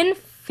 I didn't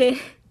fit.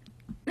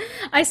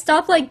 I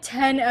stopped like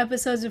 10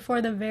 episodes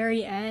before the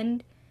very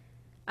end.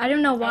 I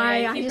don't know why.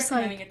 Oh, yeah, you I keep just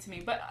recommending like. it to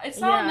me, but it's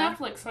not Yeah. on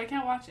Netflix, so I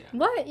can't watch it.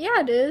 What?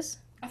 Yeah, it is.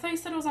 I thought you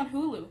said it was on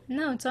Hulu.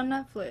 No, it's on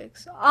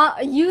Netflix.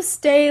 You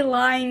stay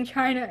lying,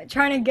 trying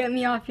to get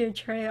me off your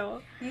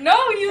trail. No,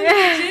 you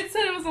legit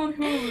said it was on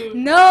Hulu.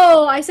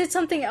 No, I said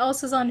something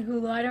else was on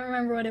Hulu. I don't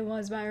remember what it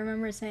was, but I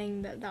remember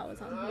saying that was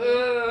on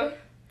Hulu. Ugh.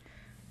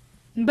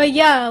 But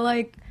yeah,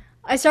 like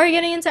I started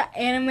getting into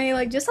anime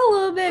like just a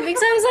little bit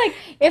because I was like,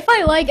 if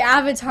I like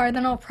Avatar,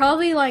 then I'll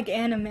probably like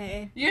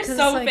anime. You're 'Cause it's,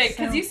 so like, fake,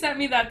 because so- you sent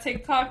me that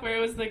TikTok where it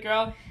was the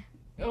girl,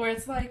 where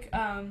it's like,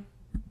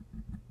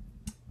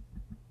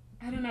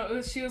 I don't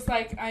know, she was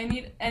like, I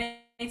need any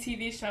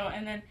TV show,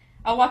 and then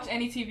I'll watch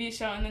any TV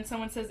show, and then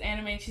someone says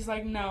anime, and she's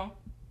like, no.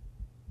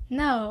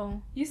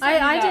 No, You sent me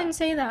I that. didn't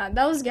say that.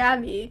 That was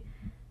Gabby.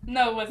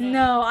 No, it wasn't.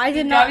 No, I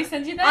did Gabby not.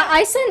 send you that?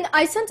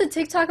 I sent a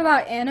TikTok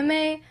about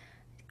anime,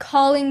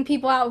 calling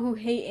people out who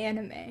hate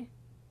anime.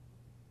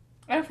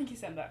 I don't think you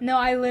said that. No,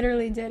 I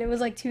literally did. It was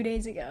like 2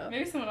 days ago.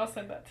 Maybe someone else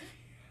said that to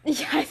me.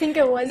 Yeah, I think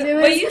it was. It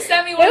was. But you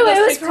sent me one of It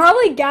those was TikToks.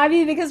 probably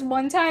Gabby because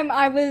one time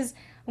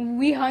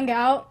we hung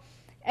out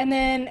and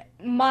then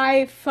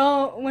my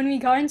phone, when we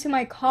got into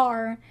my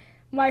car,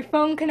 my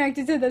phone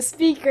connected to the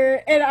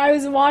speaker and I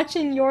was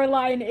watching Your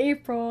Lie in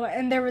April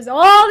and there was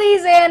all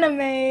these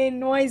anime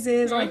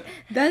noises, like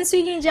them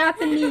speaking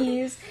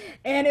Japanese,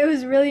 and it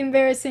was really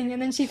embarrassing.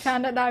 And then she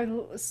found out that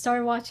I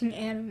started watching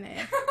anime.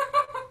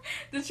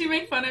 Did she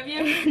make fun of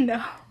you?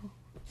 No.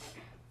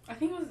 I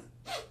think it was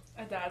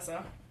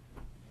Adaza.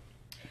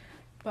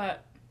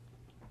 But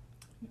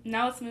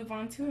now let's move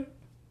on to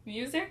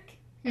music,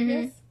 I Mhm.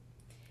 guess.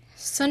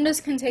 Sundus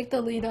can take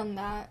the lead on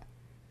that.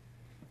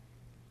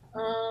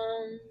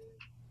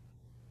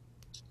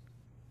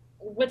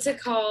 What's it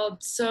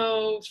called?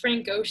 So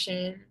Frank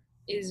Ocean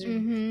is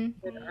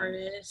Mm-hmm. a good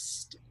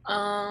artist.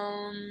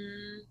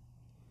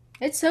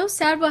 It's so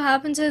sad what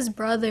happened to his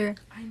brother.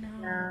 I know.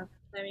 Yeah,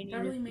 I mean,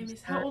 That really made me.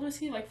 How old was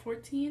he? Like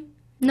 14?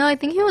 No, I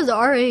think he was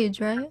our age,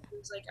 right? He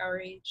was like our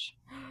age.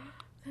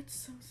 That's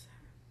so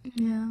sad.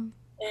 Yeah.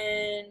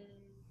 And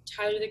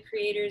Tyler the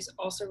Creator is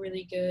also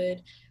really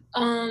good.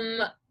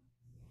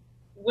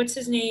 What's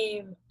his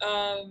name?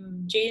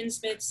 Jaden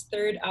Smith's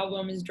third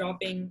album is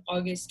dropping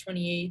August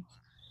 28th.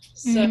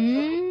 So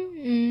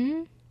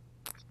Mm-hmm.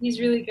 he's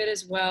really good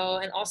as well.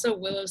 And also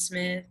Willow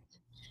Smith.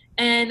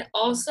 And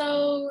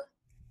also,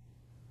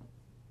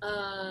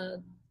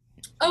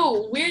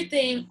 weird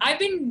thing. I've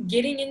been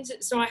getting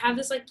into, so I have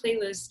this like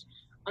playlist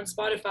on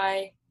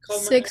Spotify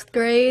called 6th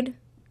grade.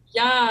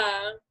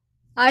 Yeah.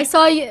 I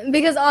saw you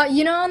because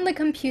you know on the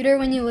computer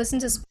when you listen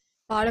to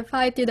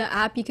Spotify through the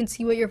app, you can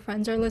see what your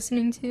friends are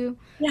listening to.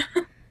 Yeah.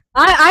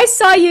 I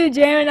saw you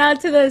jamming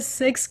out to the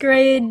 6th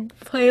grade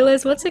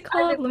playlist. What's it I've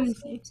called? been Let me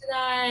listening see. to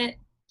that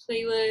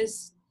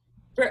playlist.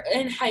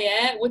 And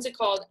Hayat, what's it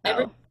called?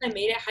 Ever Oh. since I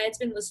made it, Hayat's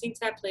been listening to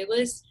that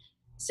playlist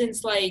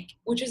since like,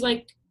 which is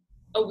like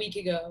a week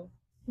ago.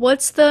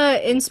 What's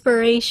the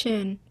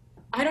inspiration?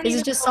 I don't Is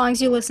even it just know.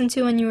 songs you listened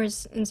to when you were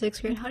in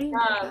sixth grade? How do you do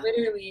Yeah, that?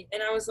 literally.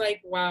 And I was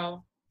like,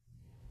 wow,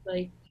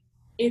 like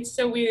it's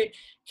so weird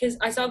because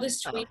I saw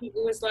this Oh. tweet. It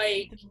was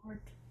like Didn't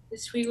work.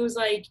 this tweet was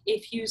like,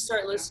 if you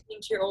start listening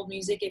to your old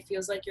music, it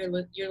feels like you're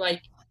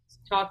like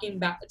talking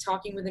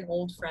with an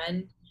old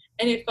friend,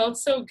 and it felt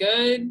so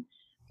good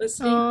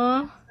listening.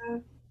 Aw.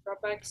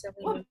 Brought back so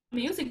many What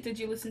music did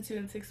you listen to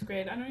in sixth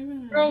grade? I don't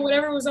even Girl, remember.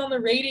 whatever was on the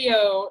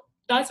radio.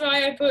 That's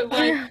why I put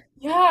like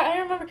Yeah, I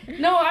remember.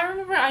 No, I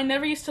remember I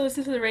never used to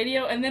listen to the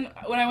radio, and then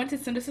when I went to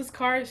Cinder's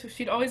car,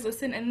 she'd always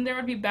listen, and then there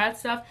would be bad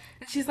stuff,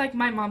 and she's like,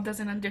 my mom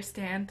doesn't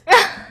understand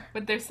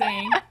what they're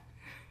saying.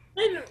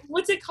 and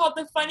what's it called?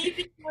 The funny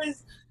thing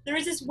was there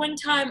was this one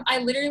time I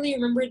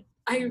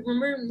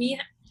remember me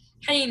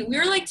hanging we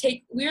were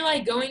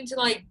like going to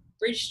like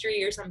Bridge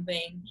Street or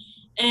something.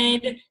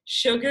 And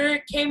Sugar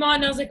came on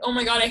and I was like, oh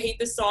my god, I hate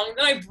this song. And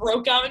then I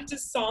broke out into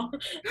song,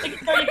 like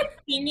started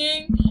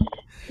singing,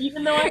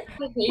 even though I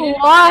hated it.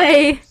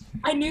 Why?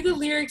 I knew the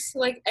lyrics to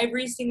like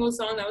every single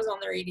song that was on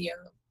the radio.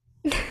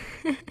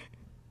 It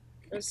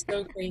was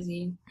so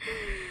crazy.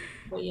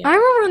 But yeah. I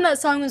remember when that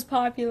song was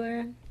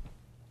popular.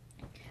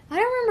 I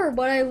don't remember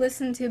what I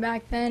listened to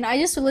back then. I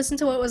just listened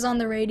to what was on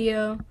the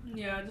radio.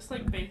 Yeah, just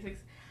like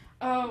basics.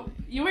 Oh,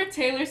 you were a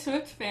Taylor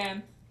Swift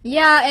fan.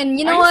 Yeah, and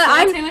you know Are you what? still a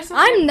I'm Taylor Swift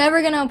I'm fan?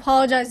 never gonna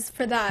apologize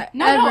for that.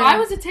 No, ever. I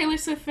was a Taylor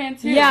Swift fan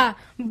too. Yeah,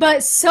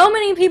 but so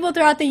many people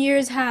throughout the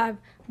years have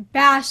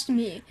bashed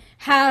me,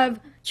 have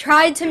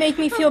tried to make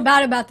me feel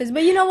bad about this.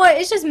 But you know what?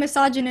 It's just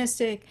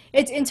misogynistic.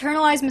 It's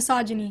internalized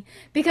misogyny.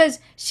 Because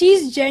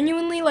she's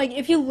genuinely, like,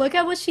 if you look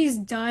at what she's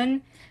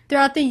done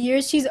throughout the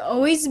years,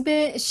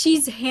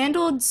 she's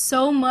handled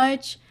so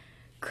much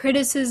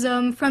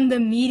criticism from the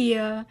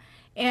media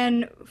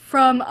and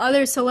from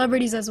other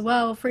celebrities as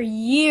well for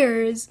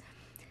years.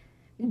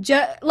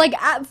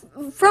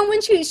 From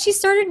when she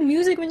started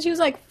music when she was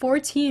like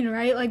 14,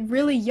 right? Like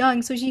really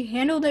young. So she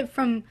handled it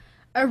from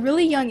a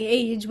really young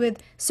age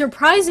with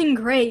surprising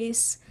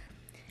grace.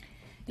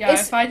 Yeah,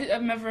 It's- if I've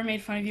ever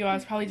made fun of you, I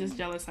was probably just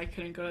jealous I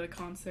couldn't go to the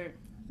concert.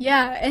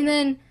 Yeah, and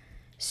then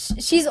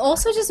she's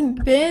also just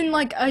been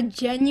like a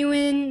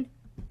genuine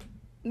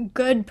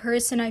good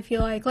person, I feel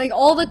like. Like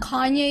all the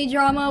Kanye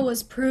drama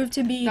was proved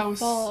to be That was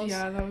false.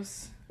 yeah, that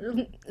was.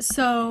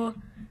 So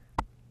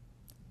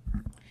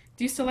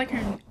Do you still like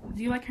her?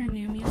 Do you like her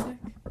new music?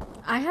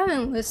 I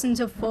haven't listened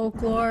to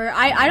Folklore.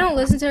 I don't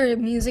listen to her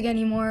music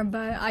anymore,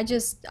 but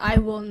I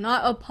will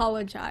not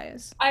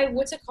apologize.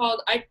 What's it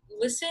called? I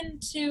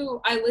listened to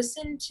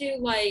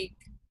like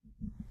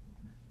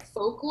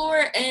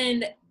Folklore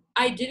and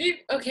I didn't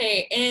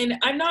okay, and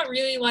I'm not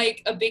really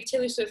like a big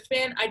Taylor Swift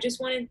fan.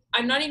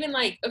 I'm not even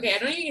like okay, I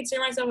don't even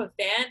consider myself a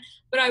fan,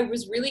 but I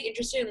was really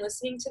interested in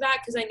listening to that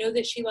because I know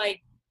that she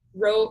like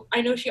wrote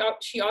I know she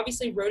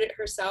obviously wrote it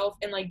herself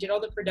and like did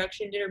all the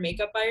production, did her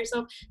makeup by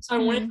herself. So I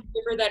wanted to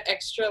give her that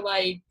extra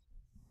like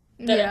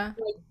Yeah.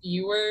 extra, like,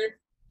 viewer.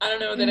 I don't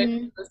know that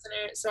extra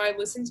listener. So I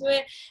listened to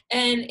it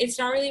and it's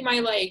not really my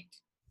like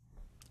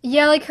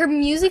Yeah, like her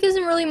music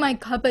isn't really my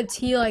cup of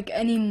tea like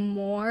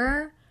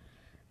anymore.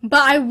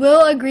 But I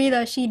will agree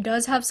that she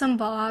does have some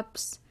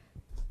bops.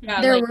 yeah,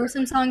 There like were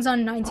some songs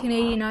on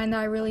 1989 that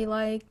I really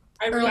liked.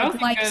 I or, really That was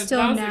a like good. Still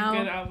That was Now. a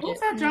good album. What was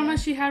that drama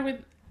she had with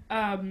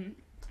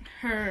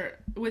her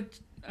with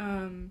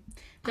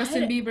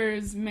Justin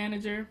Bieber's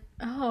manager?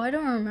 Oh, I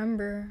don't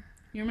remember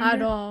You at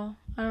remember? all.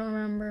 I don't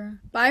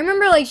remember. But I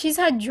remember like she's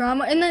had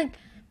drama and then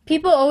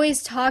people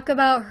always talk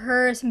about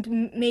her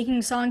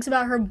making songs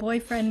about her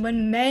boyfriend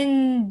when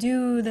men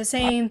do the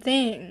same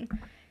thing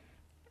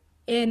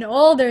in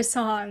all their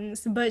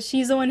songs, but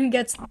she's the one who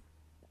gets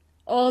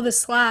all the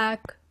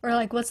slack or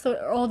like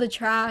all the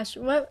trash.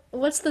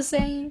 What's the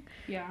saying?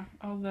 Yeah,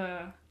 all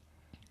the.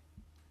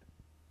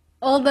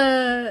 All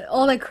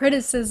the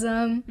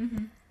criticism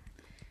Mhm.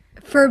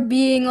 for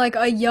being like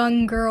a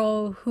young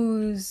girl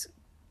who's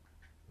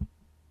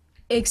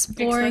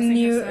Expressing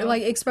herself.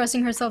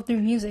 expressing herself through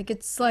music.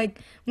 It's like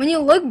when you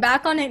look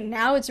back on it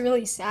now, it's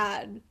really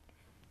sad.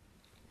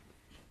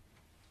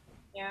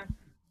 yeah.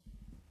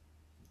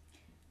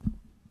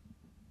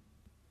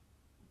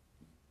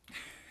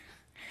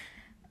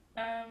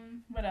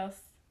 What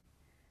else?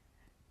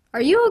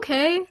 Are you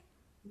okay?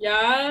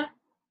 Yeah.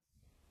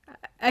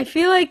 I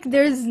feel like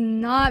there's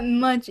not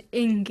much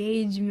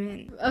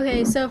engagement.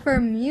 Okay, so for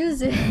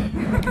music,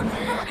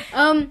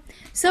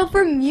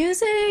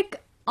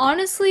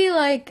 honestly,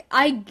 like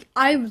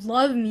I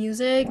love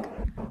music,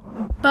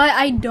 but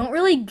I don't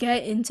really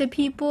get into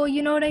people,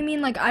 you know what I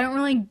mean? Like I don't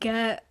really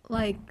get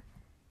like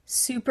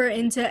super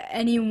into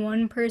any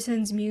one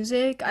person's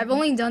music. I've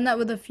only done that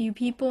with a few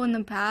people in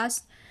the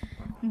past,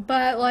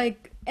 but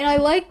like, and I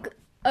like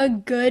a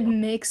good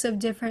mix of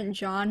different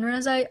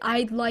genres.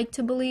 I'd like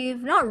to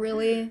believe, not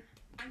really.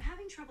 I'm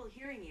having trouble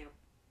hearing you.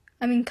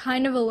 I mean,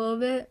 kind of a little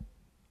bit.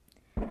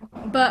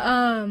 But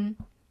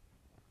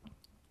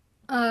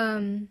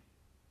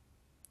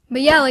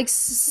but yeah, like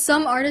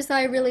some artists that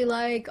I really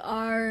like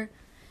are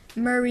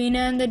Marina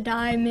and the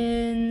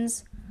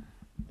Diamonds,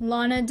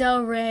 Lana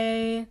Del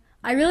Rey.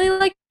 I really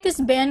like this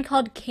band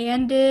called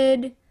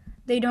Candid.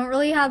 They don't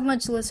really have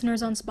much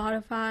listeners on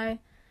Spotify.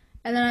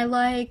 And then I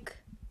like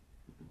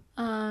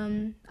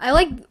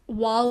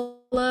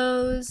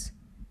Wallows.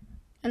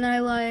 And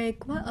then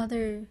what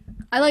other?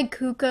 I like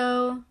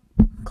Kuko,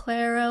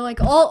 Clara,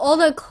 like all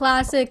the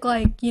classic,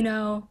 like,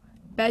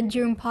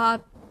 bedroom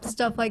pop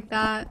stuff like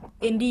that,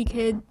 indie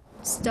kid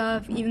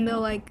stuff, even though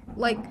like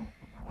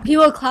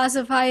people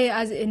classify it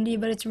as indie,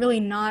 but it's really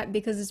not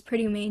because it's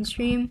pretty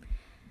mainstream.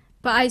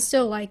 But I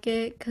still like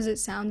it because it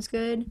sounds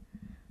good.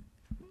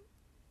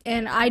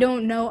 And I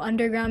don't know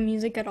underground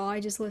music at all. I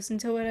just listen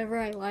to whatever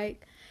I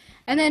like.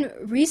 And then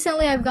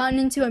recently I've gotten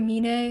into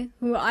Amine,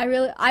 who I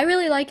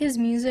really like his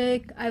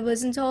music. I've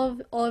listened to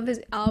all of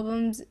his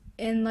albums,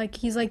 and like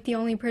he's like the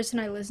only person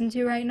I listen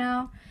to right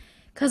now.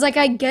 Cause like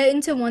I get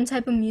into one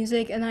type of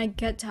music and then I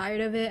get tired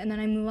of it and then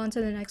I move on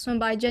to the next one.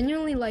 But I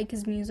genuinely like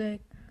his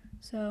music.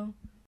 So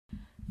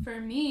For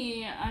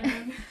me,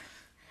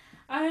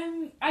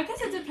 I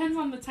guess it depends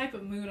on the type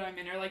of mood I'm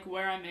in or like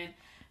where I'm in,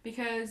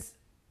 because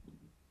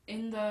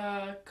in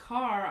the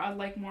car I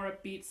like more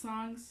upbeat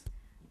songs,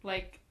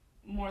 like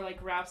more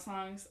like rap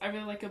songs. I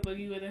really like A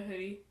Boogie with a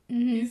Hoodie.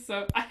 He's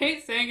so, I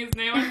hate saying his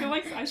name. I feel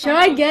like should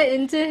I get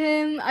into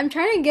him? I'm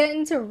trying to get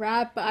into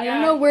rap, but I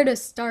don't know where to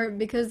start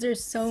because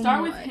there's so much.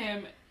 Start with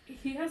him.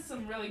 He has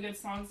some really good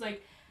songs.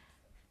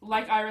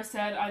 Like Ira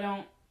said,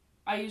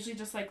 I usually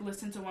just like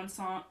listen to one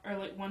song or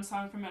like one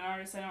song from an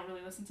artist. I don't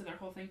really listen to their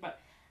whole thing, but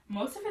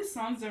most of his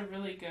songs are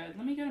really good.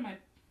 Let me go to my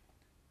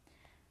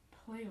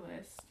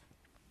playlist.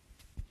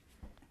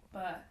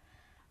 But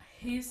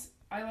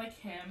I like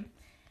him.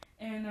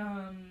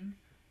 And,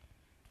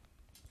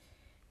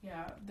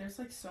 yeah, there's,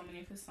 like, so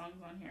many of his songs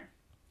on here.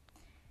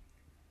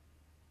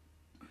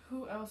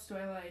 Who else do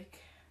I like?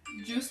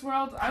 Juice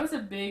WRLD. I was a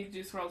big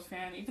Juice WRLD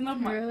fan, even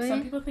though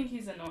some people think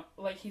he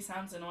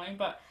sounds annoying,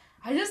 but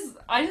I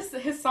just,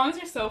 his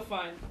songs are so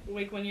fun.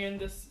 Like, when you're in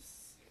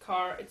this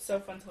car, it's so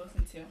fun to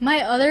listen to.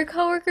 My other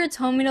coworker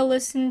told me to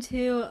listen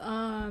to,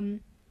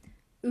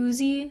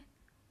 Uzi.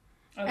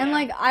 Oh, and, yeah.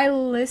 like, I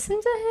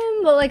listened to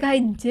him, but, like, I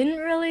didn't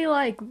really,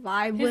 like,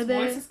 vibe with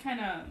it. His voice is kind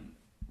of...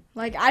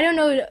 Like, I don't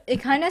know, it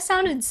kind of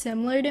sounded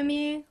similar to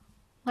me,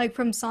 like,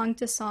 from song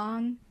to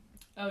song.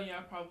 Oh,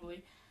 yeah,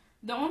 probably.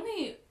 The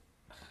only...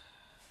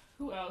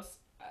 Who else?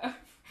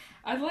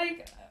 I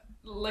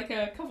like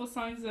a couple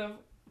songs of...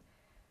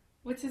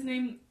 What's his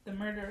name? The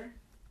Murderer.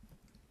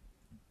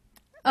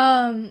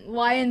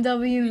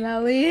 YNW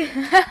Melly.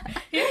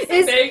 He has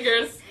some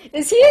bangers.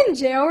 Is he in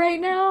jail right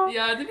now?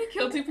 Yeah, did he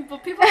kill 2 people?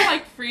 People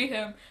like free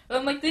him.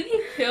 I'm like, did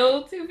he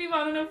kill 2 people?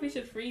 I don't know if we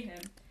should free him.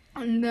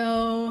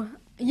 No.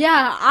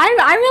 Yeah,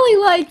 I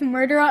really liked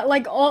Murder,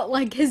 like all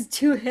like his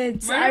 2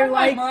 hits. Murder on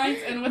My Mind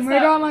and what's Murder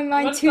that? on My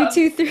Mind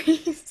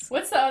 223s.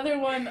 What's the other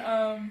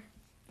one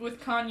with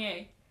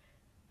Kanye?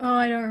 Oh,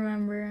 I don't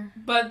remember.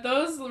 But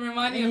those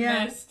remind me of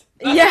Mist.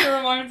 That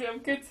reminds me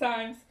of good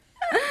times.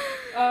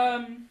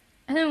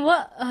 And then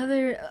what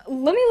other...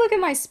 Let me look at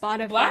my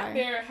Spotify. Black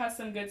Bear has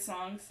some good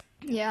songs.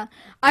 Yeah.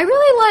 I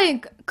really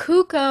like...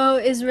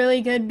 Kuko is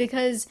really good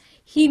because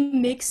he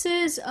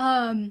mixes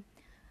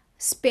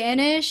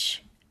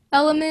Spanish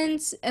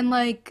elements and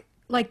like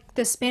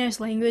the Spanish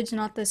language,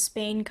 not the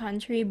Spain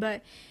country,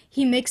 but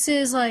he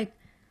mixes like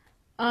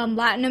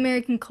Latin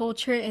American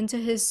culture into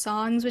his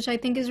songs, which I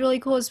think is really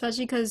cool,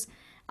 especially because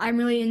I'm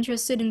really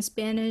interested in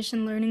Spanish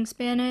and learning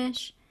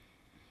Spanish.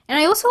 And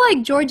I also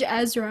like George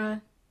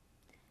Ezra,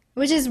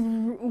 which is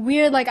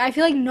weird. Like, I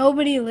feel like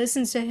nobody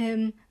listens to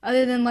him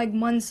other than, like,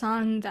 one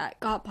song that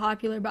got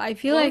popular. But I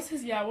feel what was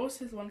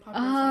his one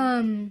popular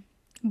song?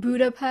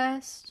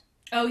 Budapest.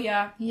 Oh,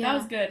 yeah. That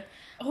was good.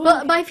 Oh,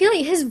 but I feel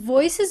like his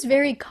voice is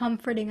very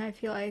comforting, I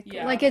feel like.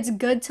 Yeah. Like, it's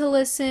good to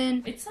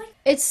listen.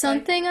 It's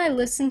something I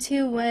listen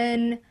to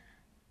when,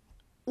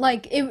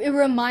 like, it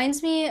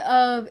reminds me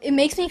of... It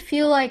makes me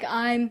feel like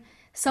I'm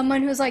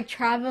someone who's like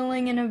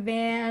traveling in a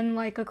van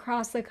like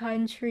across the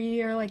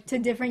country or like to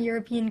different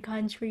European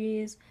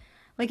countries.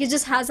 Like it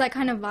just has that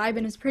kind of vibe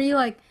and it's pretty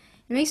like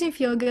it makes me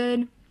feel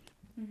good.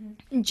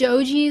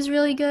 Joji is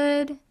really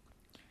good.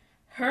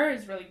 Her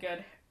is really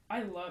good.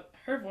 I love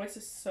her voice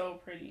is so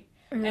pretty.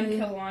 Really?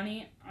 And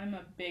Kehlani, I'm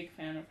a big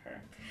fan of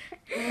her.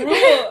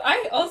 Rule,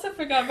 I also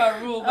forgot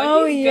about Rule,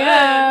 but he's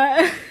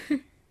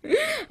good.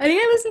 I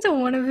think I listened to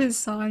one of his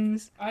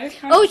songs.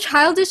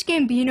 Childish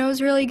Gambino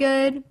is really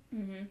good.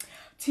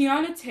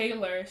 Tiana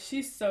Taylor,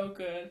 she's so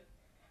good.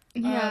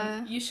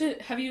 Yeah.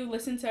 Have you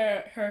listened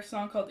to her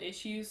song called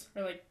Issues?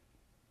 Or like,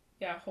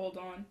 yeah, Hold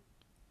On.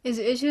 Is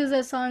Issues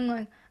a song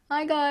like,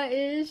 I got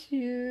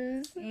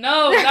issues?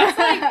 No, that's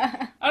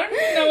like, I don't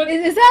even know what...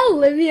 Is that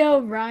Olivia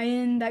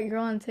O'Brien, that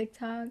girl on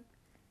TikTok?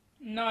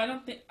 No, I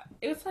don't think,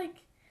 it was like...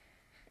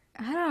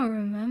 I don't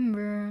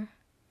remember.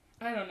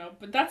 I don't know,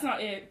 but that's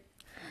not it.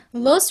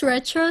 Los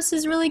Retros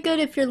is really good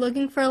if you're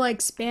looking for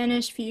like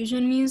Spanish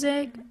fusion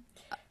music.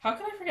 How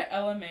could I forget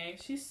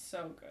LMA? She's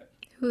so good.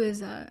 Who is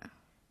that?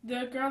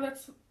 The girl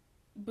that's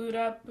boot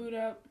up.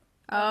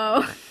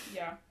 Oh.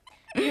 Yeah.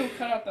 Ew,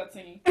 cut out that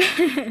singing.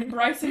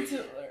 Bryson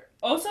Tiller.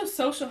 Also,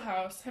 Social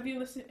House. Have you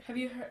listened? Have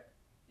you heard?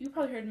 You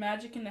probably heard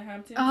Magic in the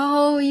Hamptons.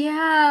 Oh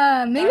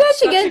yeah, maybe That's I should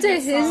such a get into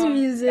good his song.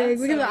 music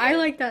That's because so I good.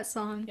 like that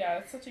song. Yeah,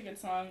 it's such a good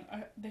song.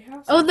 They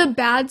have. Oh, some- the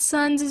Bad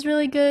Sons is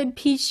really good.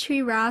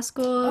 Peachtree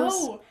Rascals.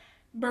 Oh,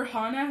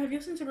 Berhana. Have you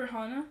listened to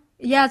Berhana?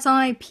 Yeah, it's on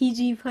my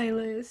PG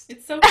playlist.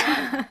 It's so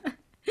fun.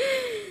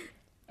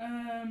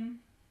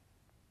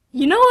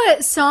 You know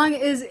what song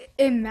is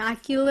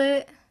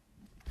immaculate?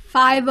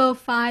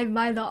 505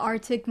 by the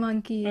Arctic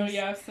Monkeys. Oh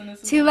yeah, I've seen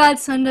this. Too bad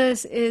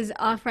Sundays is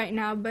off right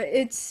now, but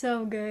it's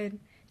so good.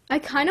 I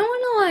kind of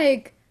want to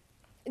like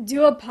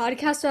do a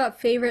podcast about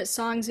favorite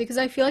songs because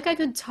I feel like I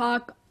could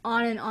talk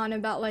on and on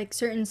about like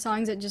certain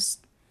songs that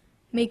just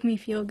make me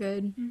feel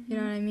good. You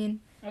know what I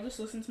mean? I'll just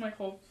listen to my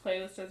whole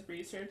playlist as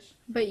research.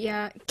 But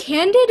yeah,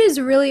 Candid is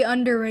really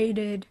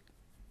underrated.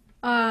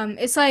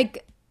 It's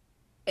like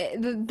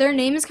their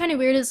name is kind of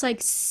weird. It's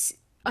like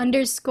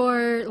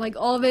underscore, like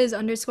all of it is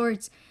underscore.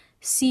 It's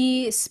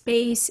C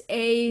space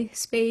A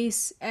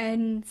space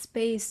N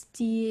space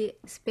D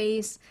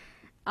space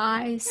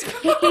I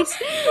space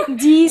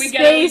D We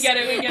get it. We space get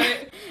it. We get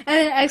it.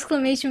 and an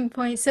exclamation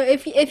point. So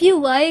if you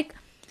like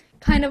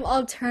kind of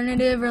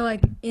alternative or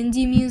like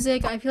indie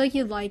music, I feel like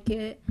you'd like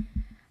it.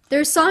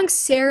 Their song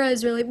Sarah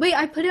is really... Wait,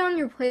 I put it on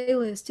your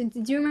playlist.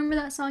 Did you remember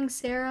that song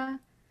Sarah?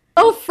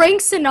 Oh,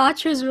 Frank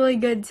Sinatra is really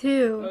good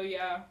too. Oh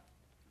yeah.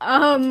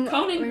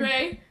 Conan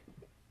Gray.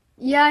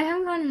 Yeah, I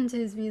haven't gotten into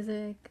his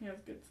music. He has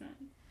good song.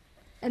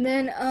 And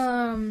then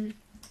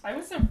I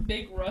was a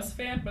big Russ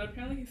fan, but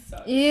apparently he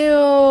sucks.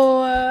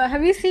 ew,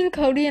 have you seen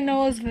Cody and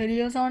Noah's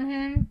videos on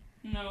him?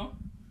 No.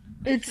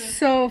 It's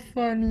so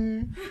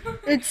funny.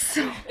 It's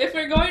so... If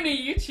we're going to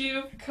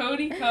YouTube,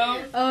 Cody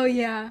Co Oh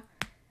yeah.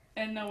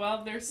 and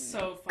Noel, they're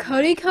so funny.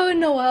 Cody Co and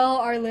Noel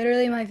are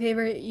literally my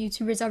favorite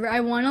YouTubers ever.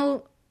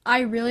 I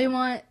really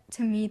want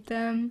to meet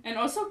them. And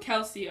also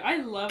Kelsey. I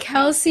love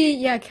Kelsey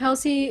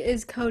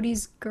is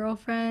Cody's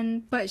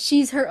girlfriend, but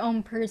she's her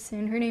own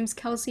person. Her name's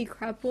Kelsey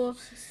Kreppel.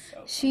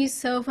 She's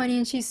so funny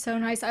and she's so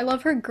nice. I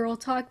love her girl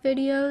talk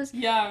videos.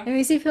 Yeah. It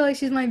makes me feel like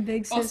she's my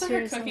big sister. Also her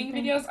or cooking something.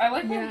 videos. I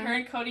like when Yeah. her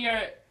and Cody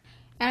are...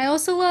 And I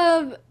also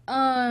love,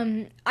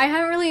 I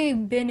haven't really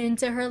been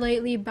into her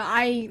lately, but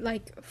I,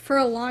 like, for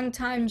a long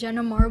time,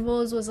 Jenna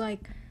Marbles was,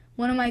 like,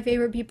 one of my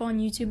favorite people on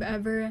YouTube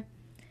ever.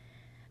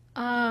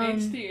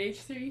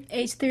 H3H3.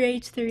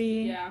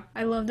 H3H3. Yeah.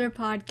 I love their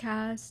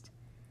podcast.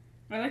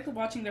 I like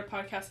watching their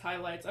podcast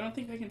highlights. I don't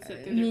think I can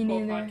sit through Me their whole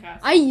neither. podcast.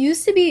 I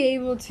used to be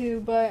able to,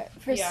 but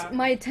for Yeah.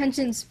 my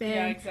attention span.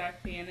 Yeah,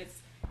 exactly. And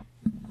it's...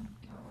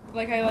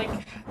 Like, I like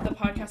the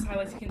podcast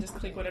highlights. You can just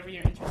click whatever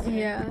you're interested in.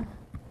 Yeah.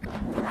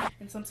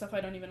 And some stuff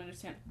I don't even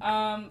understand.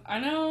 I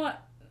know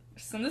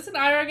Sundus and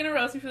I are gonna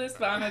roast me for this,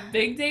 but I'm a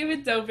big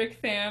David Dobrik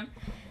fan.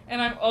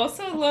 And I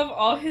also love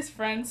all his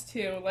friends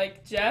too.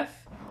 Like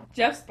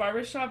Jeff's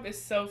barbershop is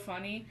so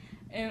funny.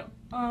 And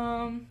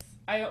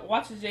I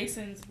watch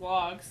Jason's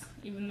vlogs,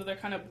 even though they're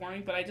kind of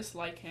boring, but I just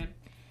like him.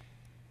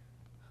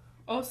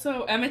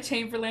 Also, Emma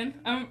Chamberlain.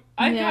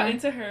 I Yeah. got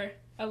into her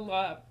a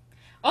lot.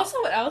 Also,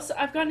 what else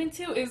I've gotten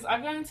into is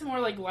I've gotten into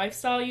more like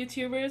lifestyle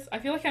YouTubers. I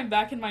feel like I'm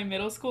back in my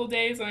middle school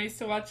days when I used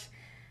to watch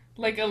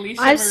like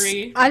Alicia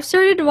Marie. I've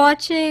started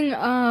watching,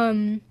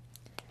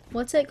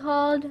 what's it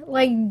called?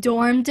 Like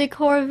dorm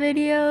decor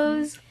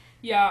videos.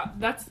 Yeah,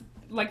 that's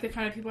like the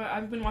kind of people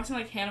I've been watching,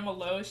 like Hannah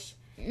Maloche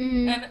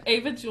and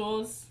Ava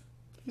Jules.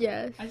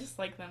 Yes. I just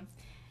like them.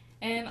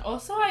 And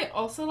also, I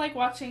also like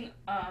watching,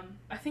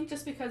 I think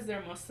just because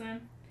they're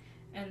Muslim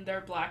and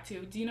they're black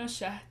too. Do you know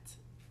Shet?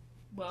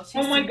 Well, she's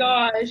Oh my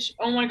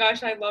Sunni.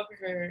 gosh, I love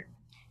her.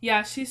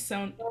 Yeah, she's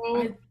so...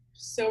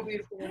 So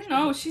beautiful. I don't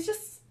know, she's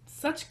just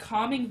such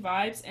calming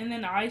vibes. And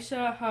then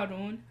Aisha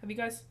Harun. Have you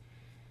guys...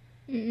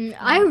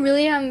 I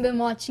really haven't been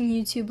watching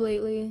YouTube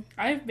lately.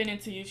 I've been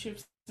into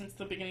YouTube since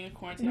the beginning of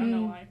quarantine. I don't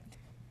know why.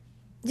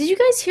 Did you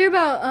guys hear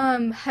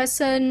about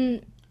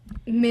Hassan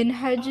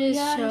Minhaj's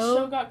Yeah, his show?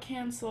 show got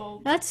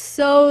canceled. That's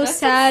so That's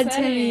sad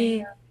to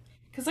me. upsetting.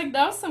 Cause like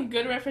that was some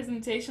good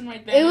representation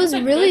right there. It was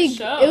a really good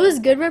show. it was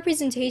good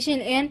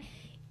representation, and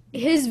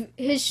his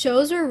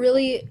shows were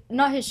really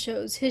not his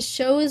shows. His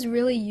show is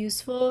really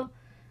useful.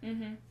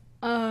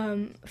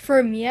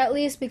 For me at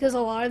least, because a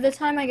lot of the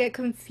time I get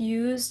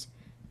confused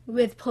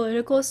with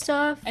political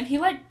stuff, And he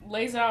like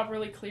lays it out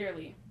really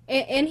clearly.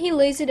 and he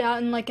lays it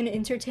out in like an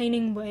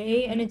entertaining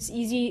way, and it's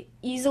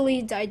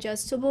easily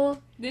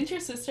digestible. Didn't your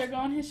sister go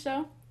on his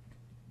show?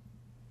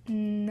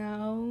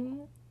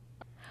 No.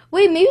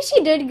 Wait, maybe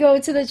she did go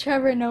to the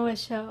Trevor Noah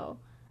show.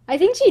 I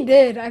think she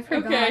did. I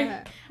forgot.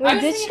 Okay. Wait, I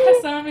was did thinking she?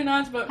 Hassan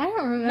Minaj, but I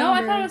don't remember. no,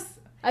 I thought it was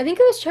I think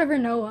it was Trevor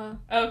Noah.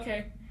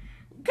 okay.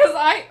 Cause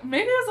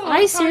maybe it was a long I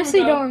time seriously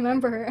ago. don't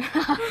remember.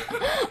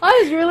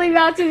 I was really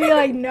about to be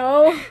like,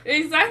 no.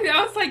 Exactly.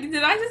 I was like,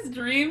 did I just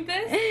dream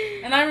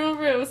this? And I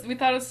remember we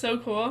thought it was so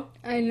cool.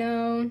 I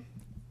know.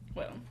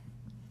 Well,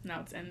 now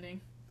it's ending.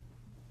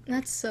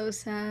 That's so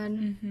sad.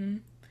 Mm-hmm.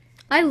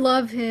 I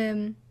love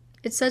him.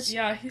 It's such...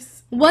 Yeah,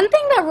 he's... One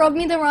thing that rubbed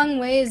me the wrong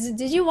way is,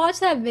 did you watch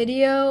that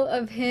video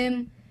of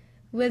him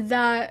with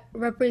that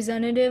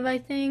representative, I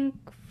think,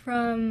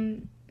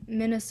 from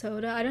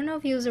Minnesota. I don't know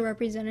if he was a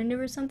representative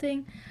or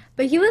something,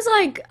 but he was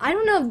like, I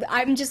don't know if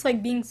I'm just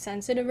like being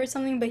sensitive or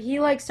something, but he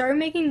like started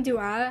making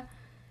duet,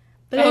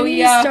 but then Oh, he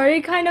yeah.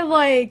 started kind of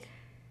like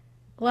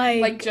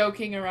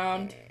joking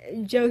around.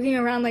 joking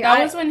around. Like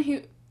That was when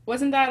he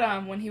wasn't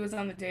that when he was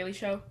on the Daily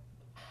Show.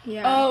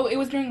 yeah. Oh, it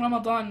was during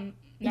Ramadan.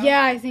 No?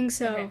 Yeah, I think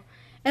so. Okay.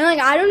 And like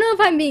I don't know if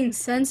I'm being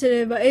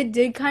sensitive, but it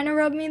did kind of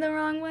rub me the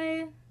wrong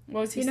way.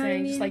 What was he You know what I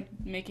saying? Just mean? like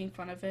making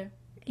fun of it.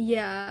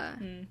 Yeah,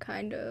 Hmm.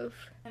 kind of.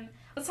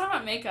 Let's talk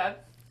about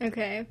makeup.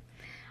 Okay.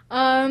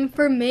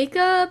 For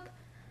makeup,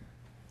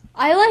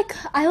 I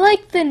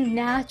like the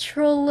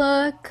natural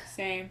look,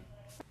 Same.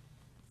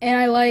 and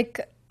I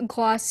like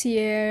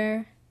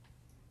Glossier.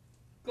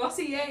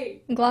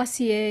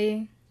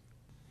 Glossier.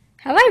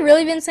 Have I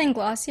really been saying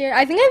Glossier?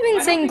 I think I've I been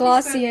don't saying think you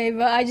Glossier,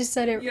 but I just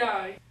said it.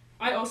 Yeah.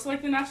 I also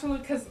like the natural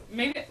look because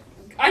maybe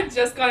I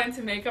just got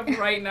into makeup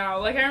right now.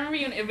 Like I remember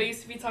you and Eva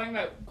used to be talking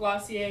about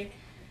Glossier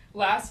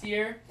last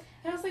year.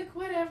 And I was like,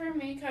 whatever,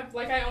 makeup.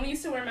 Like I only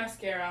used to wear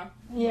mascara.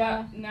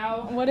 Yeah. But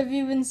now, What have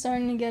you been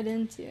starting to get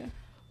into?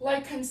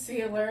 like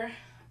concealer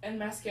and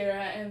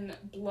mascara and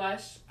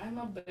blush. I'm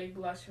a big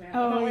blush fan.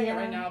 Oh, I'm not wearing it yeah.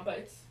 right now, but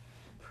it's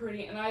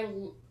pretty.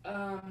 And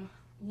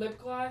lip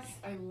gloss.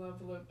 I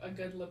love a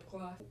good lip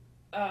gloss.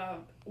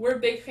 We're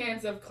big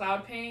fans of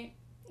Cloud Paint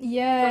from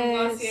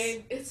Yes.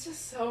 Glossier. It's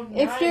just so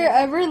nice. If you're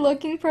ever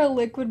looking for a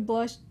liquid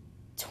blush,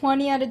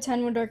 20 out of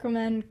 10 would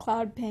recommend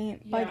Cloud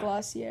Paint by Yeah.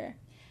 Glossier.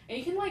 And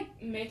you can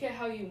like make it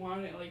how you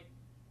want it. Like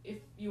if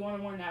you want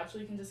it more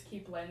natural, you can just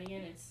keep blending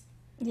it. It's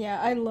Yeah,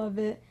 I love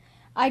it.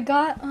 I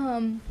got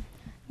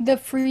the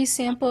free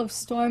sample of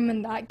Storm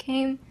when that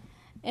came,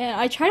 and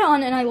I tried it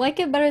on and I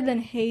like it better than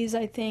Haze,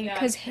 I think, Yeah,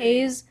 because it's pretty.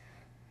 Haze,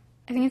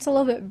 I think it's a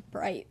little bit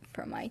bright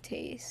for my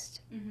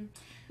taste. the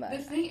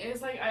But thing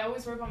is like I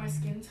always worry about my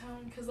skin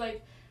tone because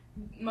like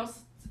most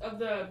of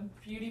the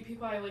beauty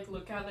people I like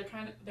look at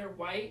they're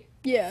white.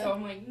 yeah, So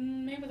I'm like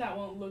maybe that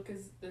won't look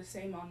as the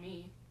same on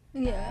me.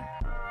 yeah.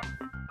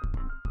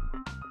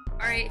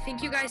 All right,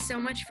 thank you guys so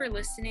much for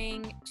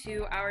listening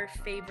to our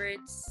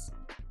favorites.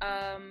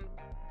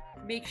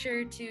 Make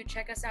sure to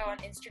check us out on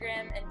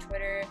Instagram and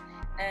Twitter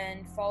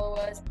and follow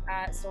us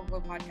at Soul Glow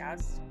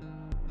Podcast.